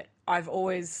with, but I've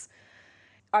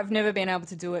never been able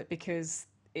to do it because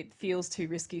it feels too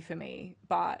risky for me.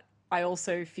 But I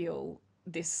also feel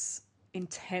this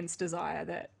intense desire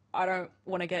that I don't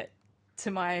want to get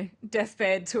to my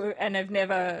deathbed and have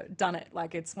never done it.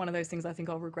 Like it's one of those things I think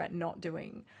I'll regret not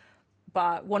doing,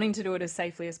 but wanting to do it as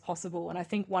safely as possible. And I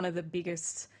think one of the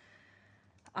biggest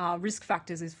risk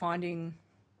factors is finding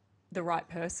the right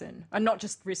person, and not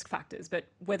just risk factors, but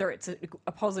whether it's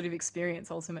a positive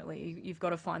experience. Ultimately, you've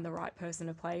got to find the right person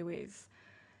to play with.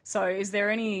 So, is there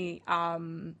any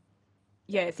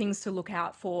things to look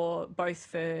out for, both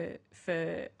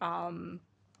for I'm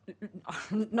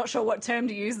not sure what term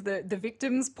to use, the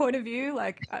victim's point of view,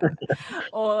 like,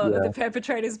 or the Yeah.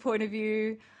 perpetrator's point of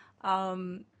view.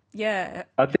 Yeah,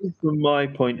 I think from my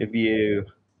point of view,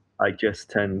 I just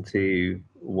tend to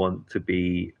want to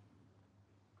be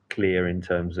clear in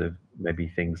terms of maybe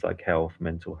things like health,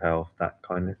 mental health, that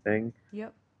kind of thing.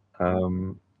 yep,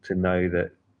 To know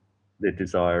that the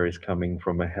desire is coming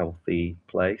from a healthy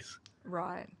place.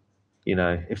 right,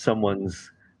 If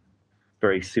someone's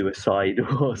very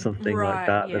suicidal or something like right,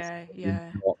 that, that's yeah, probably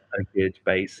yeah, not a good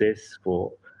basis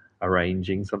for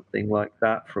arranging something like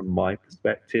that from my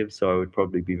perspective. So I would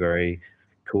probably be very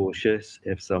cautious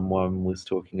if someone was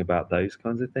talking about those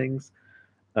kinds of things.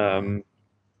 right, Um,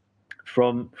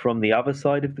 from the other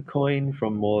side of the coin,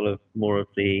 from more of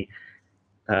the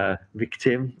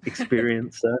victim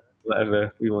experiencer,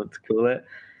 whatever we want to call it.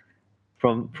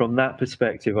 From that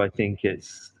perspective, I think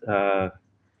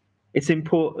it's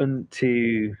important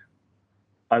to,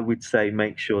 I would say,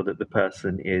 make sure that the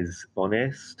person is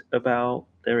honest about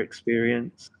their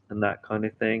experience and that kind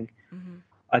of thing. mm-hmm.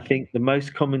 I think the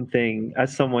most common thing,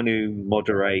 as someone who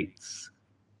moderates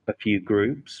a few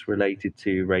groups related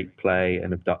to rape play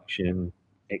and abduction,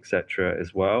 etc.,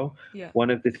 as well, Yeah, one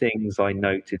of the things I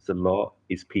notice a lot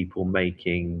is people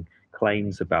making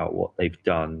claims about what they've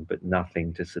done, but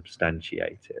nothing to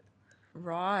substantiate it.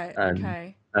 right, and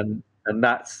okay, and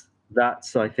that's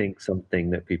I think something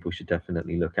that people should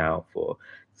definitely look out for.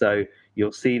 So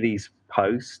you'll see these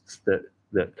posts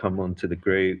that come onto the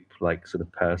group, like sort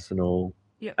of personal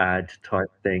yep, ad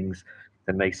type things,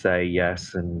 and they say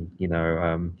yes, and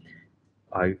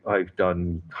I've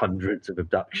done hundreds of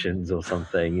abductions or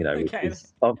something, which okay,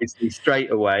 is obviously straight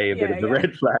away a bit yeah, of a yeah,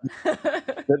 red flag.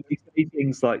 But they say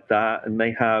things like that, and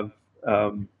they have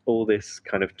all this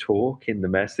kind of talk in the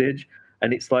message,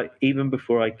 and it's like even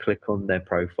before I click on their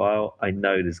profile, I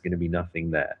know there's going to be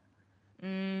nothing there.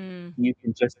 mm, You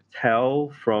can just tell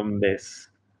from this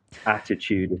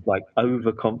attitude of like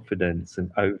overconfidence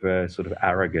and over sort of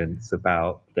arrogance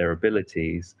about their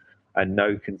abilities, and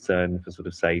no concern for sort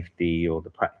of safety or the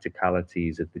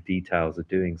practicalities of the details of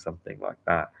doing something like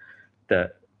that,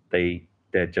 that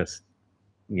they're just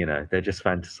they're just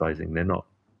fantasizing.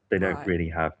 They don't right, really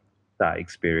have that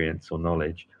experience or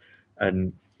knowledge.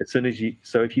 And as soon as you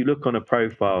so if you look on a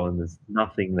profile and there's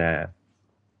nothing there,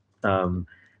 um,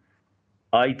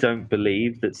 I don't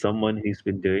believe that someone who's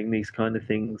been doing these kind of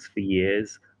things for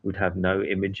years would have no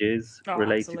images oh,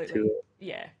 related to absolutely, it,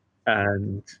 yeah,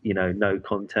 and no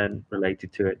content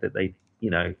related to it that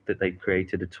they've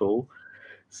created at all.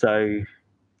 So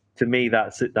to me,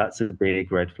 that's a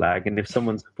big red flag. And if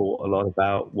someone's thought a lot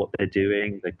about what they're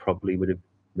doing, they probably would have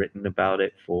written about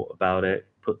it, thought about it,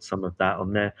 put some of that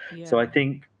on there. So I yeah,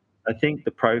 think I think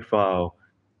the profile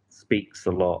speaks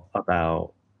a lot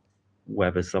about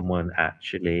whether someone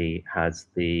actually has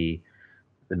the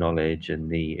knowledge and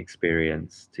the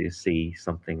experience to see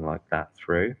something like that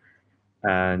through.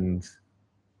 And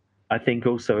I think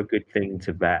also a good thing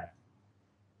to vet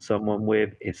someone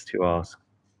with is to ask,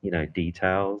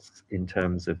 details in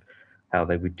terms of how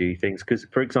they would do things. Because,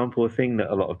 for example, a thing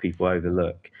that a lot of people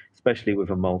overlook, especially with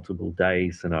a multiple day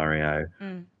scenario,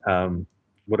 mm. um,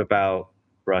 what about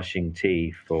brushing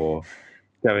teeth or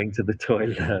going to the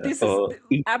toilet This is or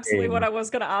absolutely what eating? I was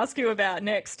going to ask you about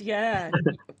next. Yeah.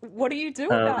 What do you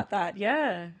do Um, about that?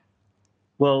 Yeah.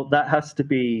 well, that has to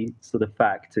be sort of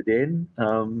factored in,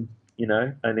 and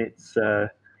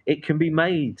it can be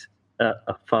made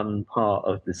a fun part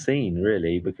of the scene,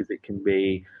 really, because it can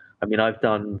be. I mean, I've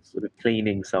done sort of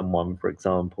cleaning someone, for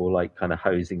example, like kind of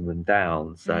hosing them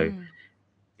down. So Mm.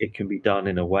 it can be done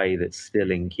in a way that's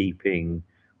still in keeping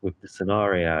with the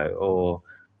scenario, or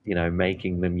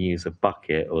making them use a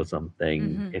bucket or something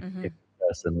Mm-hmm, mm-hmm. if the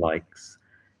person likes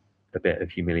a bit of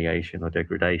humiliation or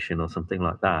degradation or something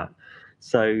like that.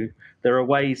 So there are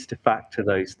ways to factor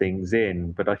those things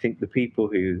in, but I think the people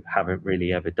who haven't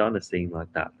really ever done a scene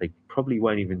like that, they probably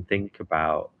won't even think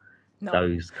about No,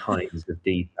 those kinds of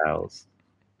details.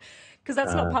 because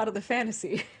that's not Uh, part of the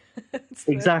fantasy. It's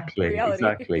the exactly, reality.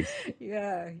 exactly.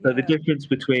 Yeah, So the yeah. difference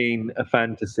between a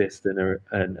fantasist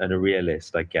and a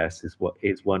realist, I guess, is what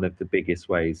is one of the biggest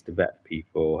ways to vet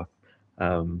people.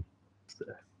 Um, so,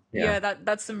 yeah. Yeah,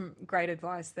 that's some great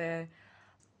advice there.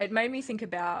 it made me think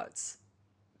about,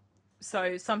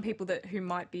 so some people that who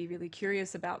might be really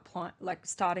curious about like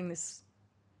starting this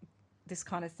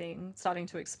kind of thing, starting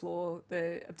to explore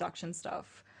the abduction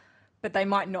stuff, but they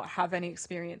might not have any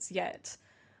experience yet.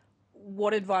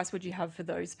 What advice would you have for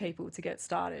those people to get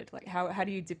started? Like how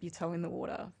do you dip your toe in the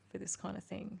water for this kind of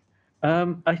thing?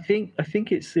 I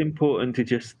think it's important to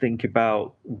just think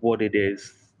about what it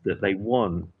is that they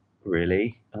want,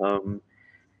 really, and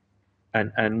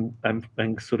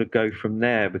sort of go from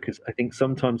there. Because I think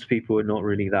sometimes people are not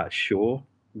really that sure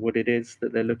what it is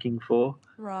that they're looking for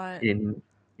Right. in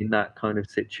in that kind of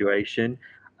situation,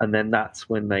 and then that's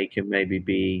when they can maybe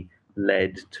be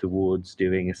led towards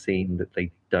doing a scene that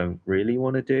they don't really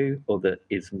want to do, or that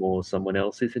is more someone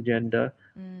else's agenda.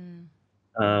 Mm.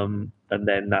 And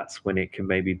then that's when it can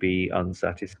maybe be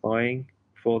unsatisfying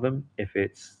for them if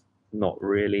it's not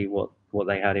really what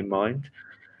they had in mind.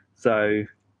 So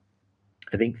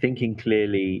I think thinking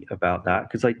clearly about that,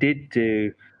 because I did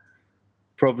do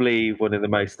probably one of the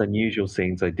most unusual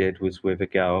scenes I did was with a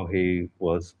girl who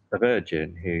was a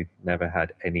virgin who never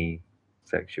had any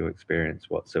sexual experience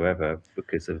whatsoever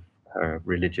because of her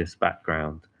religious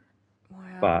background. Wow.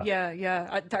 But Yeah,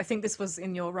 yeah. I think this was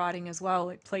in your writing as well.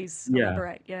 Like, please yeah,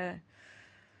 elaborate. Yeah.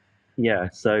 yeah.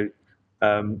 So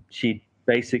she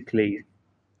basically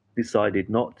decided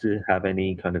not to have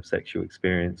any kind of sexual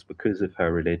experience because of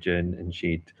her religion, and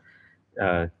she'd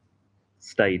uh,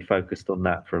 stayed focused on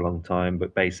that for a long time,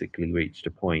 but basically reached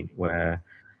a point where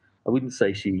I wouldn't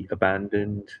say she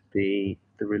abandoned the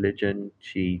religion.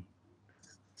 She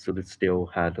sort of still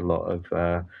had a lot of,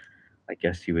 I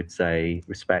guess you would say,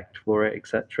 respect for it,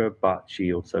 etc. But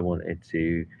she also wanted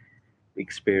to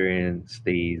experience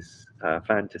these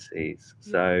fantasies.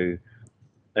 Yeah. So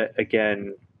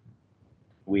again,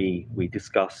 we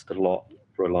discussed a lot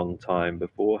for a long time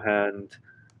beforehand,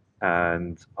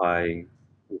 and I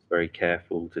was very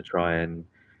careful to try and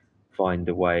find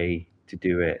a way to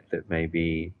do it that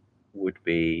maybe would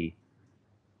be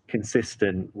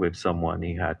consistent with someone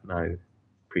who had no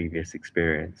previous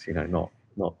experience. You know,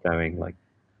 not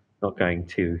going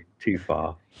too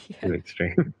far, Yeah. too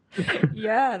extreme,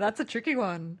 Yeah, that's a tricky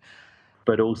one.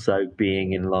 but also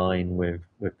being in line with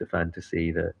the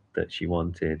fantasy that she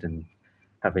wanted, and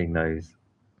having those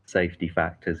safety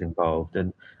factors involved,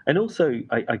 and also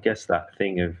I guess that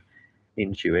thing of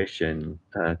intuition,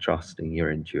 trusting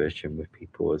your intuition with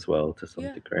people as well to some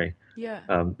Yeah. degree. Yeah.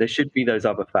 There should be those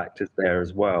other factors there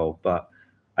as well, but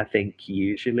I think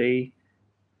usually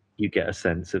you get a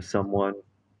sense of someone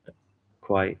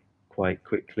quite quite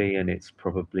quickly, and it's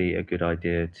probably a good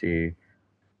idea to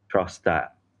trust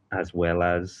that as well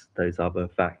as those other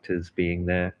factors being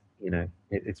there. You know,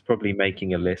 it's probably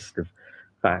making a list of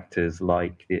factors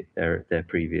like their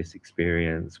previous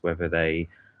experience, whether they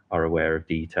are aware of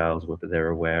details, whether they're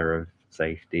aware of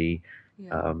safety,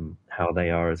 Yeah. how they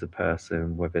are as a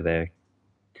person, whether they're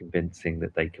convincing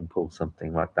that they can pull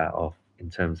something like that off in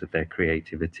terms of their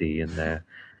creativity and their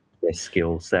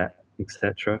skill set,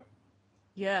 etc.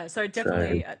 Yeah. So So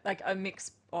definitely like a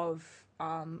mix of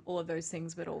all of those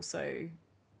things, but also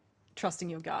trusting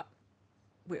your gut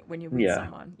when you're with yeah.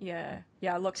 someone. Yeah.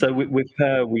 Yeah. Look. So with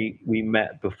her, we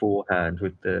met beforehand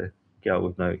with the girl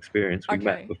with no experience. We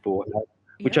met Okay. beforehand,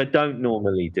 which Yeah. I don't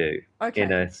normally do in Okay.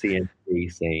 a CNC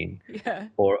scene Yeah.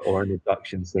 or an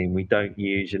abduction scene. We don't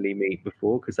usually meet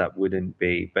before because that wouldn't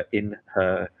be. But in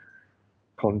her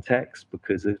context,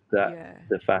 because of that, Yeah.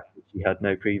 the fact that she had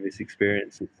no previous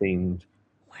experience, it seemed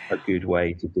a Wow. good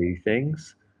way to do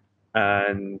things.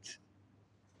 And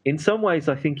in some ways,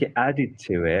 I think it added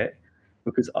to it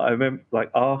because I remember, like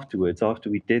afterwards, after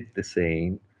we did the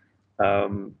scene,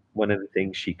 one of the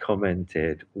things she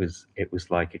commented was it was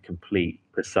like a complete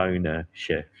persona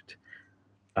shift.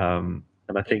 And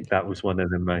I think that was one of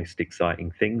the most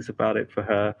exciting things about it for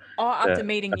her. Oh, after That,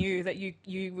 meeting you, that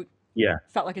you yeah,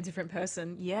 felt like a different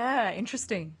person. Yeah,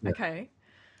 interesting. yeah. Okay.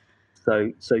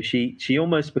 So she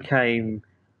almost became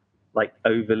like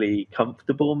overly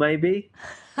comfortable, maybe,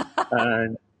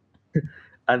 and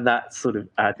and that sort of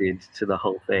added to the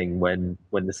whole thing when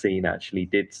the scene actually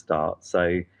did start.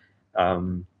 So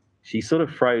um, she sort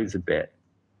of froze a bit,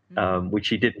 Mm. which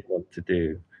she didn't want to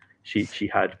do. She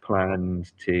had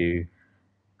planned to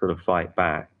sort of fight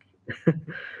back.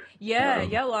 Yeah, um,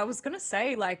 yeah. Well, I was gonna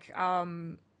say, like,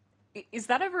 is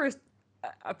that ever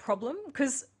a problem?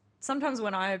 Because sometimes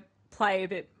when I play a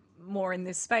bit more in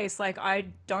this space, like, I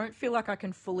don't feel like I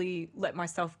can fully let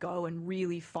myself go and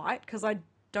really fight because I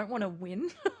don't want to win.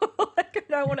 Like, I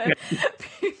don't want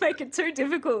to make it too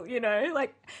difficult, you know?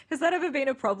 Like, has that ever been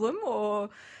a problem,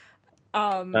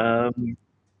 um,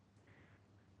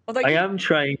 Although I you, am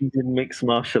trained in mixed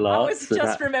martial I arts, was so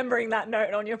just that remembering that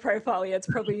note on your profile. Yeah, it's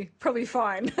probably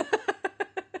fine.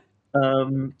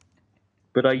 um,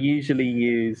 but I usually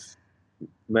use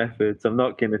methods. I'm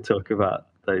not going to talk about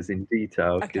those in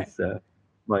detail Okay. because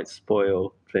might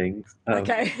spoil things.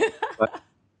 Okay. But,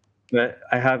 but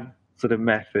I have sort of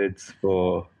methods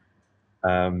for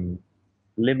um,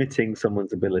 limiting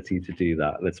someone's ability to do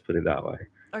that. Let's put it that way.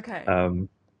 Okay.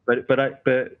 But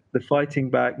the fighting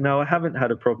back, no, I haven't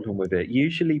had a problem with it.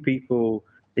 Usually, people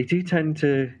they do tend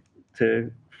to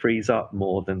freeze up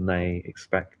more than they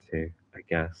expect to. I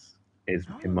guess is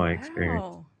in Oh my experience.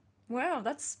 wow. Wow,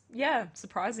 that's yeah,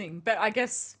 surprising. But I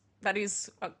guess that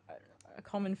is a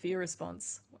common fear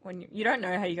response when you don't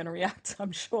know how you're going to react,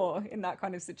 I'm sure, in that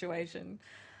kind of situation.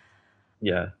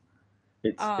 Yeah,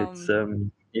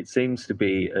 Um, it seems to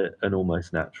be an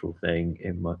almost natural thing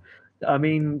in my. I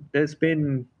mean, there's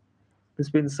been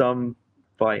some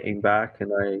fighting back,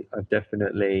 and I've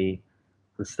definitely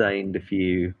sustained a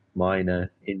few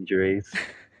minor injuries,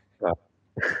 but,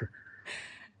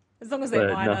 as long as they're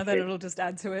but minor, then nothing it'll just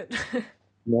add to it.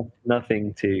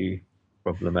 nothing too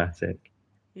problematic.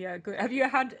 Yeah, good. Have you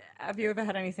ever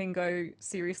had anything go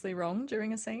seriously wrong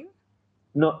during a scene?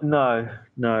 Not no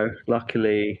no.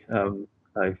 Luckily,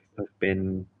 I've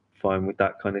been fine with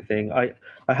that kind of thing. I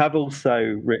have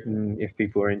also written, if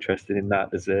people are interested in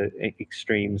that, there's a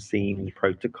extreme scene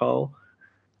protocol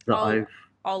that I'll I've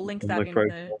I'll link on that my in the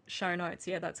profile, show notes.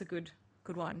 Yeah, that's a good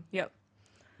one. Yep.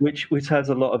 which has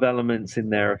a lot of elements in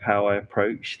there of how I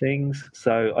approach things.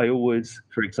 So I always,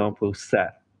 for example,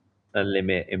 set a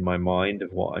limit in my mind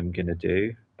of what I'm going to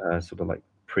do, sort of like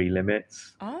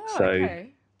pre-limits. Oh, So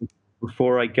okay.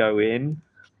 before I go in,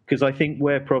 because I think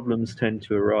where problems tend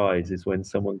to arise is when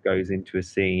someone goes into a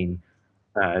scene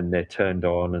and they're turned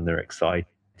on and they're excited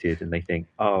and they think,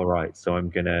 "Oh, right, so I'm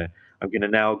gonna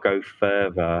now go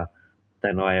further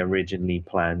than I originally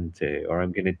planned to, or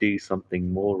I'm gonna do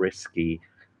something more risky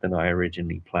than I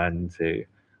originally planned to,"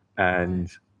 Right.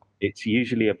 and it's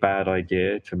usually a bad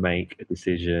idea to make a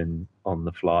decision on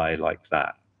the fly like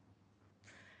that.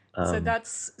 So Um,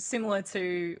 that's similar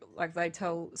to like they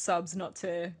tell subs not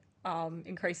to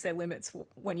increase their limits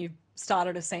when you've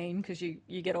started a scene because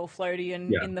you get all floaty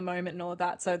and yeah, in the moment and all of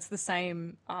that. So it's the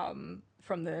same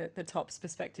from the top's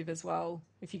perspective as well.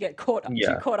 If you get too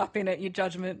yeah. caught up in it, your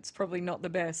judgment's probably not the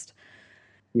best.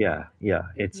 Yeah, yeah.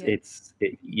 Yeah.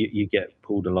 You get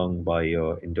pulled along by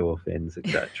your endorphins,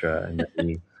 etc., and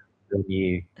then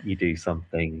you do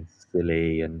something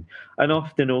silly, and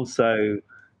often also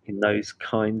in those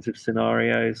kinds of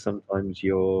scenarios, sometimes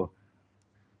your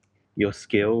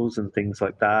skills and things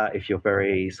like that, if you're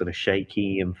very sort of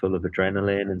shaky and full of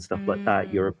adrenaline and stuff like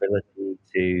that, your Mm, ability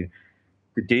to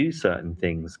do certain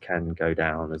things can go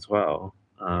down as well.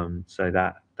 So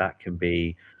that can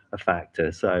be a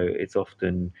factor. So it's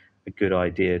often a good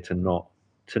idea to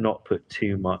not put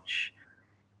too much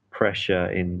pressure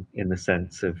in the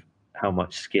sense of how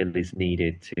much skill is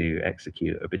needed to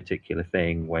execute a particular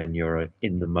thing when you're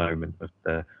in the moment of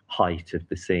the height of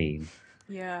the scene.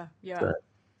 yeah, yeah. So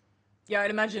Yeah, I'd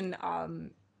imagine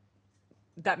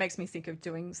that makes me think of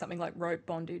doing something like rope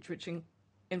bondage, which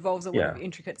involves a lot of yeah,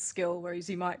 intricate skill, whereas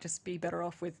you might just be better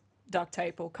off with duct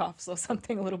tape or cuffs or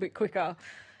something a little bit quicker.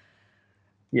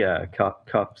 yeah,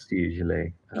 cuffs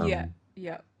usually Yeah,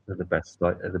 yeah. are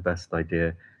the best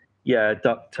idea. Yeah,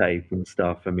 duct tape and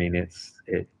stuff. I mean,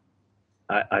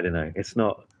 I don't know. It's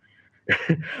not.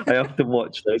 I often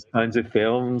watch those kinds of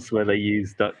films where they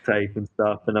use duct tape and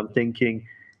stuff, and I'm thinking,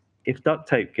 if duct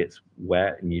tape gets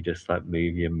wet and you just like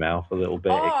move your mouth a little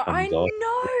bit, it Oh, I comes off.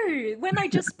 know. When they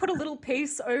just put a little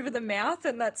piece over the mouth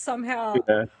and that somehow,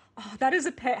 Yeah, oh, that is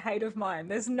a pet hate of mine.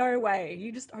 There's no way.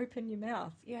 You just open your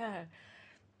mouth. Yeah.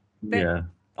 But yeah.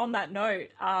 on that note,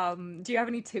 do you have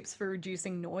any tips for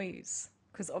reducing noise?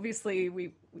 Because obviously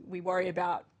we worry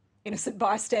about innocent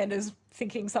bystanders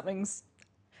thinking something's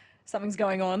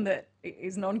going on that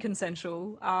is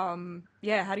non-consensual.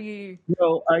 Yeah, how do you?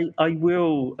 Well, I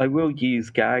will use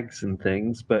gags and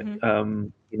things, but Hmm.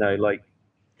 like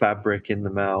fabric in the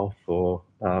mouth or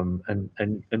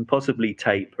and possibly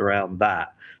tape around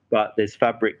that. But there's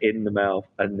fabric in the mouth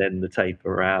and then the tape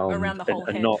Around around the and, whole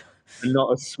and head? not and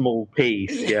not a small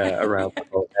piece, Yeah, yeah, around yeah. the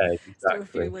whole head, Let's do a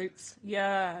few exactly. loops.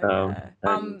 Yeah, yeah.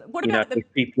 And What about the?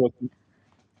 if people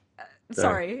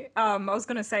sorry. Sorry, I was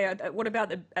gonna say, what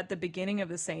about at the beginning of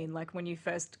the scene, like when you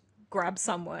first grab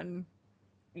someone?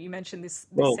 You mentioned this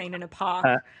Well, scene in a park.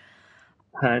 ha-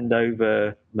 hand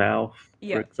over mouth, for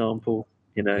Yeah, example,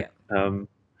 you know, yeah, um,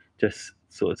 just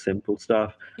sort of simple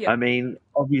stuff. yeah. I mean,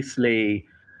 obviously,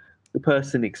 the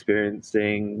person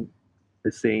experiencing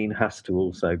the scene has to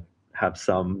also have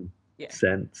some Yeah.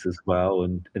 sense as well,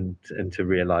 and to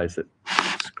realize that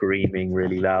screaming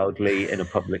really loudly in a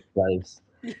public place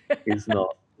Yeah. is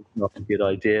not a good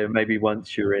idea. Maybe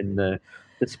once you're in the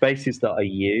spaces that I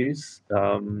use,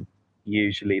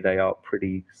 usually they are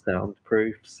pretty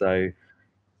soundproof, so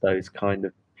those kind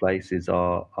of places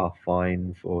are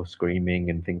fine for screaming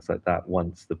and things like that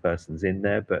once the person's in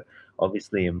there. But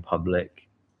obviously in public,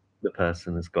 the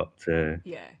person has got to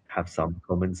Yeah. have some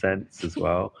common sense as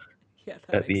well Yeah,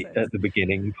 that at makes the sense. at the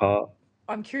beginning part.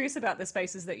 I'm curious about the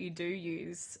spaces that you do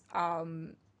use. Are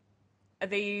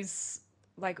these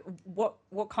like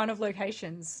what kind of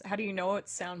locations? How do you know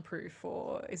it's soundproof,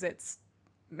 or is it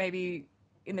maybe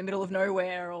in the middle of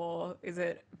nowhere, or is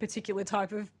it a particular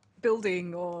type of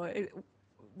building, or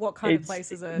what kind of It's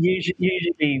places are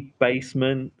usually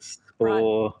basements, right?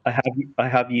 or I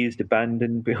have used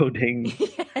abandoned buildings,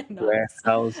 Yeah, nice.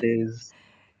 warehouses.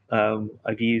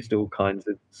 I've used all kinds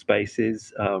of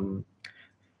spaces.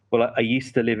 Well, I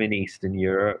used to live in Eastern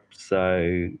Europe,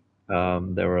 so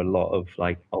there were a lot of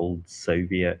like old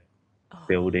Soviet Oh,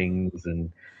 buildings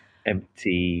and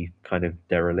empty kind of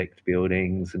derelict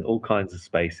buildings and all kinds of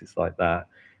spaces like that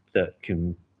that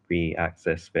can be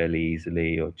accessed fairly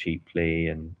easily or cheaply.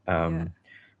 And yeah,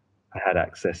 I had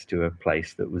access to a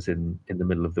place that was in the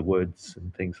middle of the woods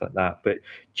and things like that. But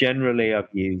generally,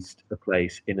 I've used a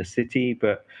place in a city.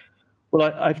 But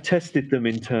well, I've tested them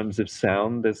in terms of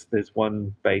sound. There's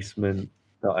one basement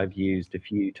that I've used a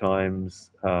few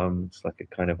times. It's like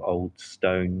a kind of old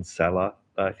stone cellar.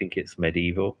 I think it's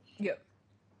medieval, yep.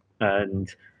 and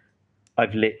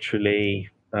I've literally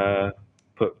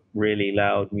put really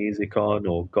loud music on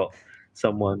or got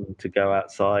someone to go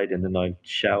outside, and then I've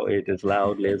shouted as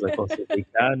loudly as I possibly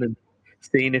can and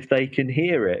seen if they can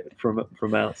hear it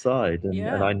from outside. And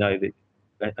Yeah, I know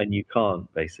that, and you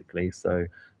can't basically. So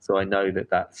I know that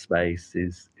that space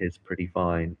is pretty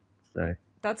fine. So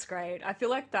that's great. I feel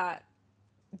like that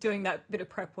doing that bit of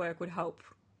prep work would help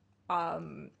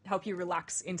you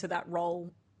relax into that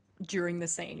role during the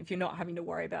scene if you're not having to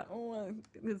worry about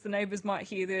the neighbors might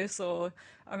hear this or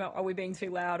are we being too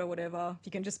loud or whatever.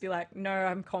 You can just be like, no,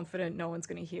 I'm confident no one's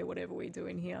going to hear whatever we do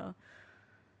in here.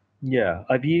 yeah,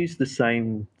 I've used the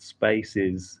same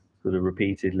spaces sort of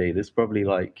repeatedly. There's probably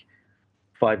like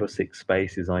 5 or 6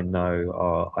 spaces I know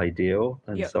are ideal,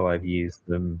 and Yep. so I've used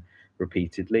them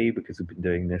repeatedly because I've been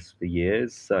doing this for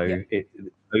years. So Yep.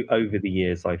 over the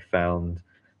years, I've found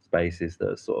spaces that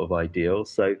are sort of ideal.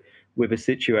 So with a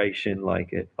situation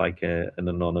an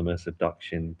anonymous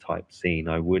abduction type scene,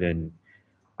 I wouldn't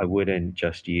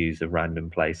just use a random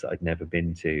place that I'd never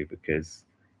been to, because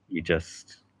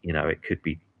it could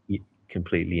be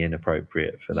completely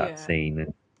inappropriate for that Yeah. scene.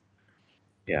 And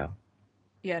yeah.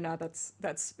 Yeah, no,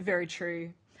 that's very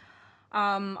true.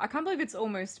 I can't believe it's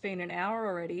almost been an hour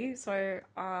already. So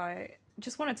I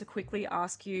just wanted to quickly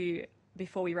ask you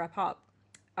before we wrap up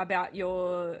about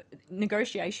your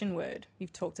negotiation word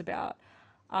you've talked about.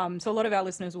 So a lot of our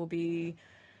listeners will be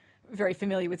very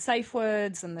familiar with safe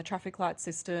words and the traffic light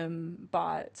system,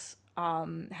 but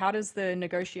how does the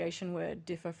negotiation word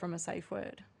differ from a safe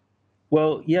word?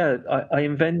 Well, yeah, I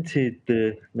invented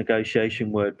the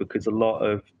negotiation word because a lot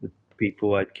of the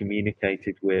people I'd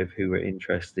communicated with who were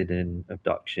interested in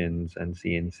abductions and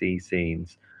CNC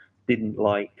scenes didn't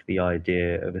like the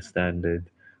idea of a standard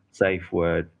safe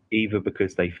word, either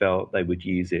because they felt they would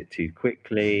use it too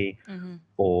quickly, Mm-hmm.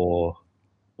 or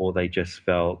they just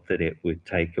felt that it would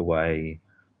take away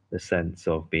the sense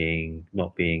of being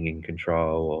not being in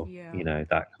control, or Yeah.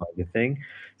 that kind of thing.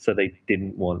 So they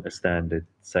didn't want a standard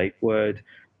safe word,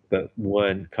 but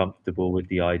weren't comfortable with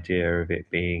the idea of it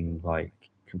being like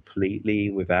completely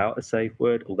without a safe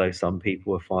word, although some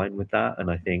people are fine with that.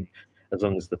 And I think as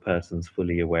long as the person's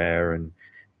fully aware and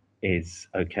is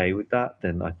okay with that,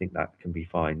 then I think that can be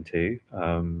fine too.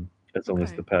 As long as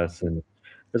Okay. the person,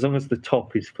 as long as the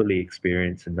top is fully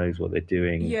experienced and knows what they're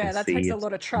doing and can Yeah, that see takes a if,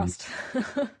 lot of trust.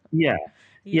 yeah,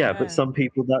 yeah. But Yeah. some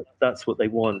people that's what they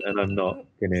want, and I'm not Oh,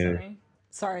 gonna, sorry.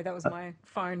 Sorry, that was my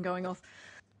phone going off.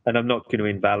 and I'm not going to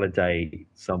invalidate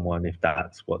someone if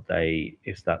that's what they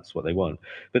want.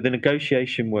 But the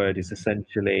negotiation word is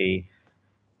essentially,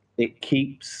 it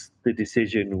keeps the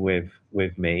decision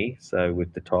with me, so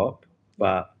with the top,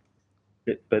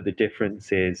 Yep. but the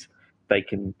difference is they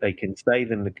can say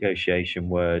the negotiation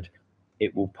word,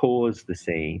 it will pause the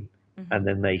scene, Mm-hmm. and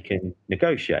then they can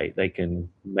negotiate. They can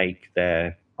make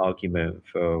their argument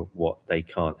for what they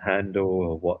can't handle,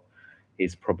 or what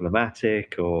is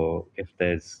problematic, or if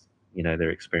they're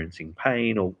experiencing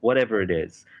pain or whatever it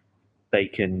is, they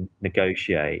can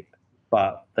negotiate,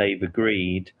 but they've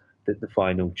agreed that the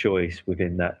final choice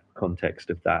within that context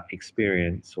of that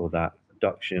experience or that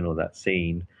abduction or that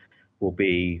scene will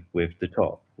be with the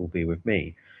top, will be with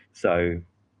me. So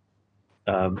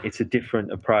it's a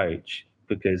different approach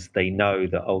because they know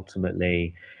that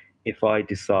ultimately, if I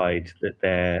decide that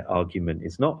their argument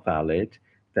is not valid,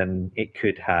 then it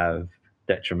could have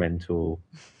detrimental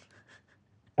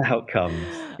outcomes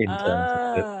in terms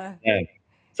of the, Ah, yeah.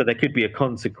 So there could be a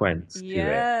consequence to it.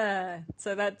 yeah.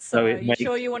 So that's, So it you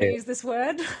sure makes you want to it, use this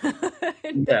word?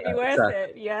 It yeah, better be worth exactly,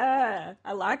 it. Yeah,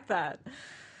 I like that.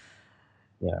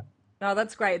 yeah, No,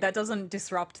 that's great. That doesn't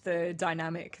disrupt the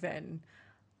dynamic then.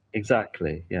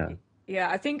 exactly, yeah, Yeah,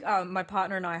 I think my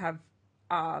partner and I have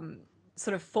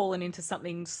sort of fallen into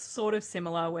something sort of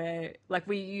similar where, like,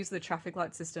 we use the traffic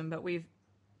light system, but we've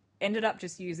ended up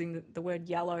just using the word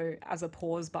yellow as a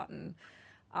pause button,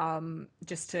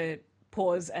 just to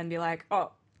pause and be like,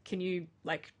 oh, can you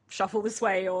like shuffle this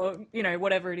way, or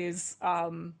whatever it is,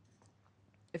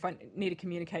 if I need to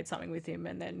communicate something with him,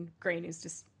 and then green is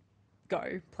just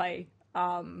go play.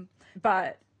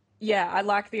 But yeah, I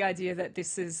like the idea that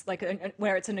this is like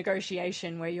where it's a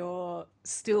negotiation, where you're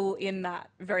still in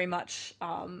that very much,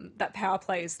 that power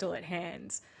play is still at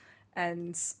hand,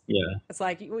 and yeah, it's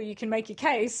like, well, you can make your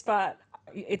case, but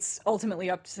it's ultimately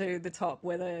up to the top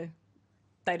whether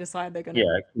they decide they're gonna.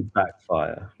 yeah. It could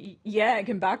backfire. Yeah, it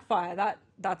can backfire.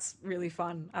 That's really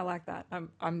fun. I like that.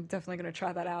 I'm definitely gonna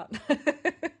try that out.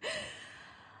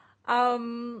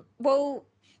 Well,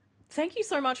 thank you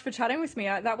so much for chatting with me.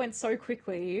 That went so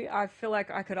quickly. I feel like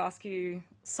I could ask you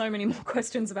so many more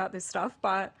questions about this stuff,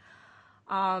 but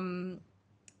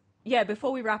yeah,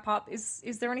 before we wrap up, is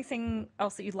there anything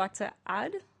else that you'd like to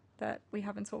add that we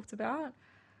haven't talked about?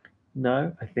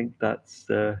 No, I think that's.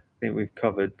 I think we've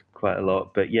covered quite a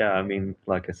lot. But yeah, I mean,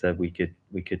 like I said, we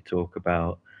could talk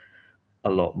about a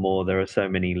lot more. There are so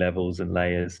many levels and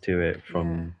layers to it,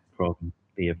 Yeah. from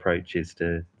the approaches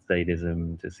to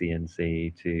sadism to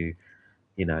CNC to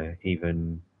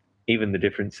even the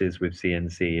differences with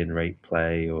CNC and rape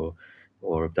play or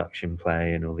abduction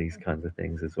play and all these kinds of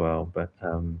things as well. But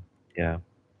yeah,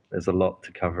 there's a lot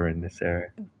to cover in this area.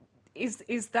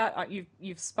 Is that,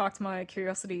 you've sparked my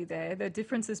curiosity there? The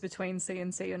differences between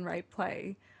CNC and rape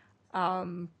play.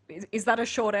 Is that a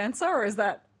short answer, or is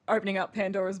that opening up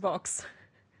Pandora's box?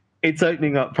 It's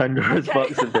opening up Pandora's Okay.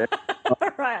 box a bit. All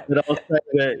right. But I'll say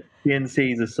that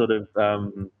CNCs are sort of,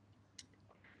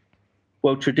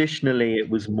 well, traditionally it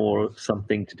was more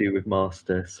something to do with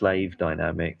master-slave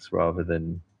dynamics rather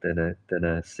than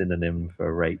a synonym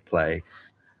for rape play.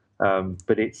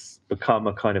 But it's become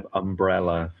a kind of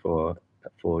umbrella for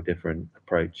different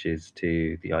approaches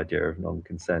to the idea of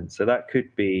non-consent. So that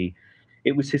could be,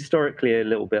 it was historically a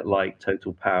little bit like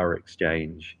total power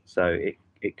exchange. So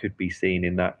it could be seen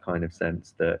in that kind of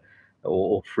sense that,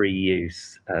 or free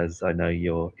use, as I know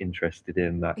you're interested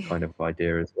in that kind of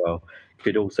idea as well,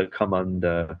 could also come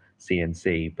under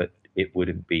CNC, but it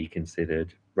wouldn't be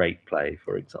considered rape play,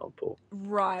 for example.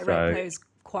 Right, rape So play is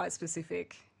quite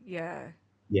specific. Yeah.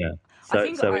 yeah, I so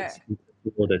think so it's a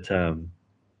broader term.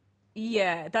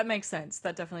 yeah, that makes sense.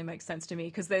 That definitely makes sense to me,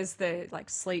 because there's the like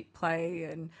sleep play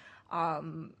and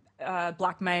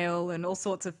blackmail and all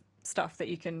sorts of stuff that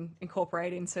you can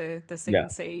incorporate into the Yeah,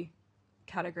 CNC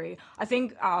category. I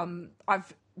think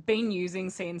I've been using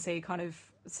CNC kind of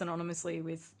synonymously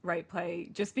with rape play,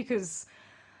 just because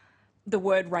the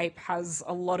word rape has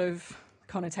a lot of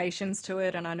connotations to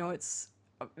it, and I know it's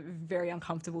very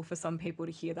uncomfortable for some people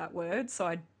to hear that word. So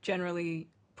I generally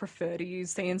prefer to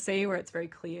use CNC, where it's very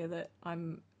clear that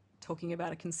I'm talking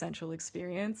about a consensual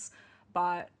experience.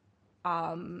 But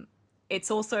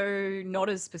it's also not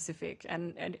as specific,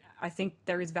 and I think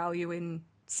there is value in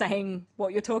saying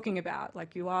what you're talking about.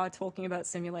 Like, you are talking about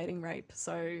simulating rape,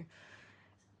 so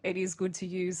it is good to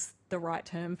use the right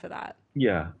term for that.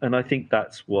 yeah, and I think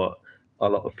that's what a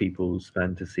lot of people's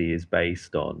fantasy is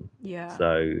based on. Yeah.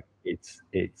 So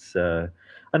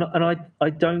and I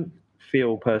don't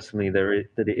feel personally that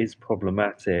it is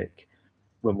problematic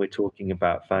when we're talking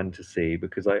about fantasy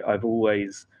because I've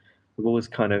always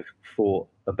kind of thought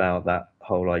about that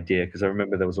whole idea because I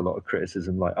remember there was a lot of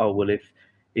criticism like, oh well,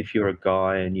 if you're a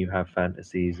guy and you have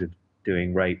fantasies of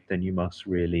doing rape, then you must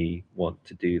really want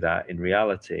to do that in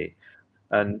reality.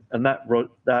 And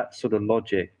that sort of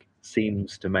logic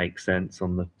seems to make sense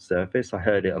on the surface. I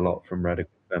heard it a lot from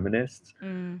radical feminists,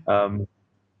 Mm. um,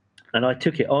 and I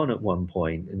took it on at one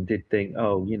point and did think,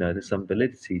 oh, there's some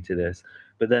validity to this.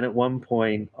 But then at one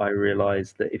point, I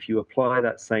realized that if you apply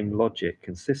that same logic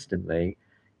consistently,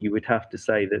 you would have to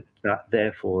say that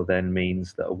therefore then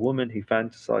means that a woman who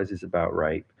fantasizes about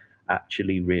rape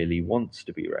actually really wants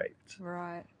to be raped.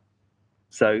 Right.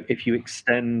 So if you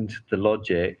extend the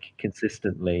logic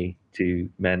consistently to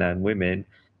men and women,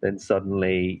 then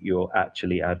suddenly you're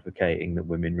actually advocating that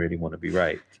women really want to be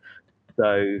raped.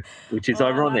 So, which is Oh, I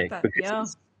like ironic that. because Yeah.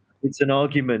 it's an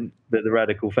argument that the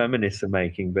radical feminists are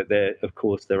making, but of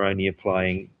course, they're only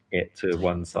applying it to To one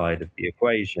one side side. of the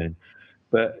equation.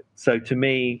 But so to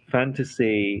me,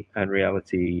 fantasy and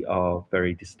reality are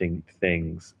very distinct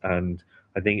things. And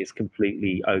I think it's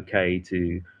completely okay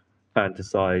to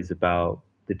fantasize about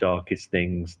the darkest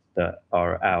things that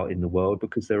are out in the world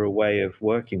because they're a way of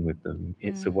working with them.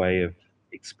 It's a Mm, way of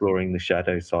exploring the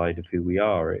shadow side of who we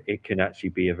are. It can actually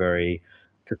be a very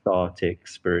cathartic,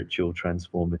 spiritual,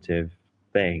 transformative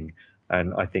thing.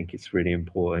 And I think it's really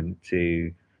important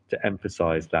to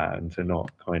emphasize that and to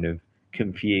not kind of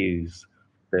confuse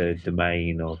the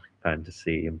domain of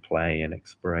fantasy and play and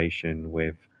exploration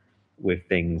with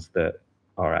things that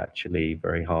are actually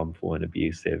very harmful and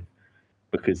abusive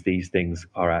because these things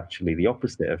are actually the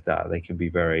opposite of that. They can be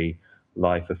very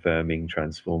life affirming, mm,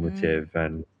 transformative,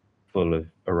 and full of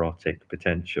erotic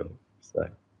potential. So,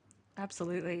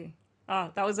 absolutely. Oh,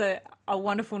 that was a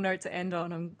wonderful note to end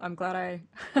on. I'm glad I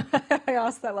I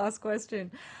asked that last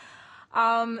question.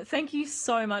 Thank you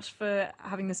so much for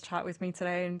having this chat with me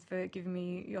today and for giving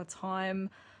me your time.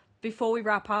 Before we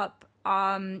wrap up,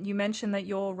 you mentioned that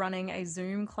you're running a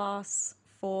Zoom class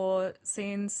for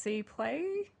CNC play.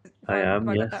 I If am,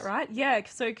 I got that yes. right? Yeah.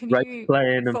 So can Rape, you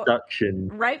play, and for abduction.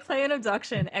 rape play and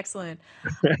abduction? Excellent.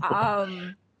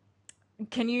 Um,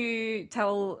 can you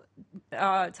tell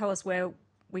us where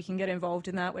we can get involved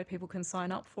in that, where people can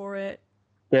sign up for it?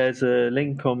 There's a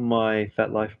link on my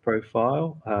FetLife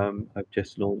profile. I've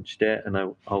just launched it, and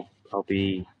I'll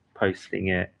be posting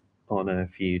it on a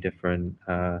few different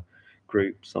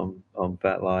groups on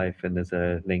FetLife. And there's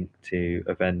a link to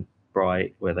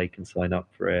Eventbrite where they can sign up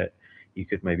for it. You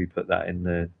could maybe put that in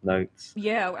the notes.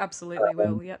 Yeah, absolutely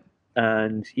will. Um, Yep.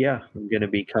 and yeah, I'm going to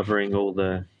be covering all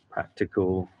the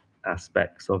practical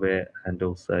aspects of it and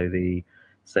also the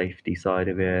safety side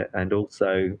of it, and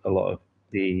also a lot of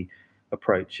the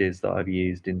approaches that I've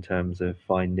used in terms of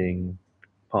finding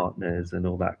partners and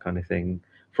all that kind of thing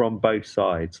from both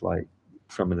sides, like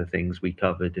some of the things we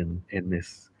covered in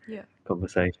this Yeah.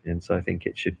 conversation. So I think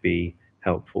it should be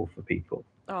helpful for people.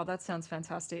 Oh, that sounds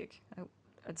fantastic.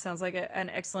 It sounds like an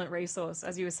excellent resource.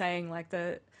 As you were saying, like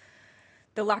the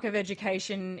lack of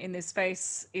education in this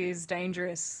space is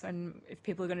dangerous, and if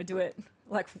people are going to do it,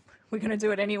 like we're going to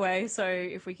do it anyway. So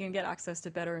if we can get access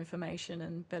to better information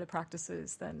and better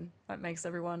practices, then that makes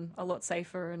everyone a lot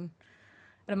safer and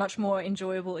a much more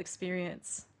enjoyable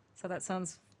experience. So that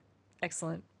sounds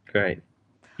excellent. Great.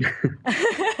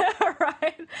 All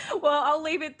right. Well, I'll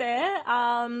leave it there.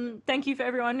 Thank you for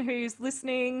everyone who's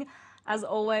listening. As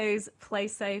always, play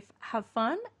safe, have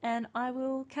fun, and I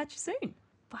will catch you soon.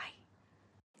 Bye.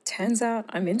 Turns out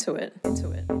I'm into it.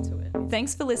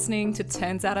 Thanks for listening to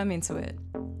Turns Out I'm Into It.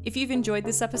 If you've enjoyed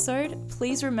this episode,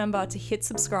 please remember to hit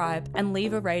subscribe and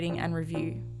leave a rating and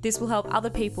review. This will help other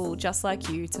people just like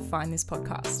you to find this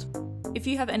podcast. If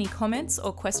you have any comments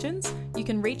or questions, you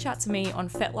can reach out to me on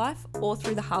FetLife or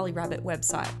through the Harley Rabbit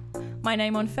website. My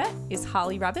name on Fet is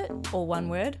Harley Rabbit, all one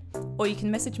word, or you can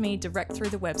message me direct through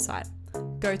the website.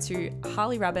 Go to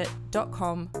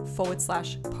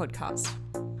harleyrabbit.com/podcast.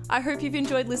 I hope you've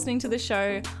enjoyed listening to the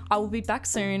show. I will be back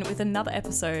soon with another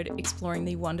episode exploring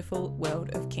the wonderful world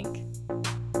of kink.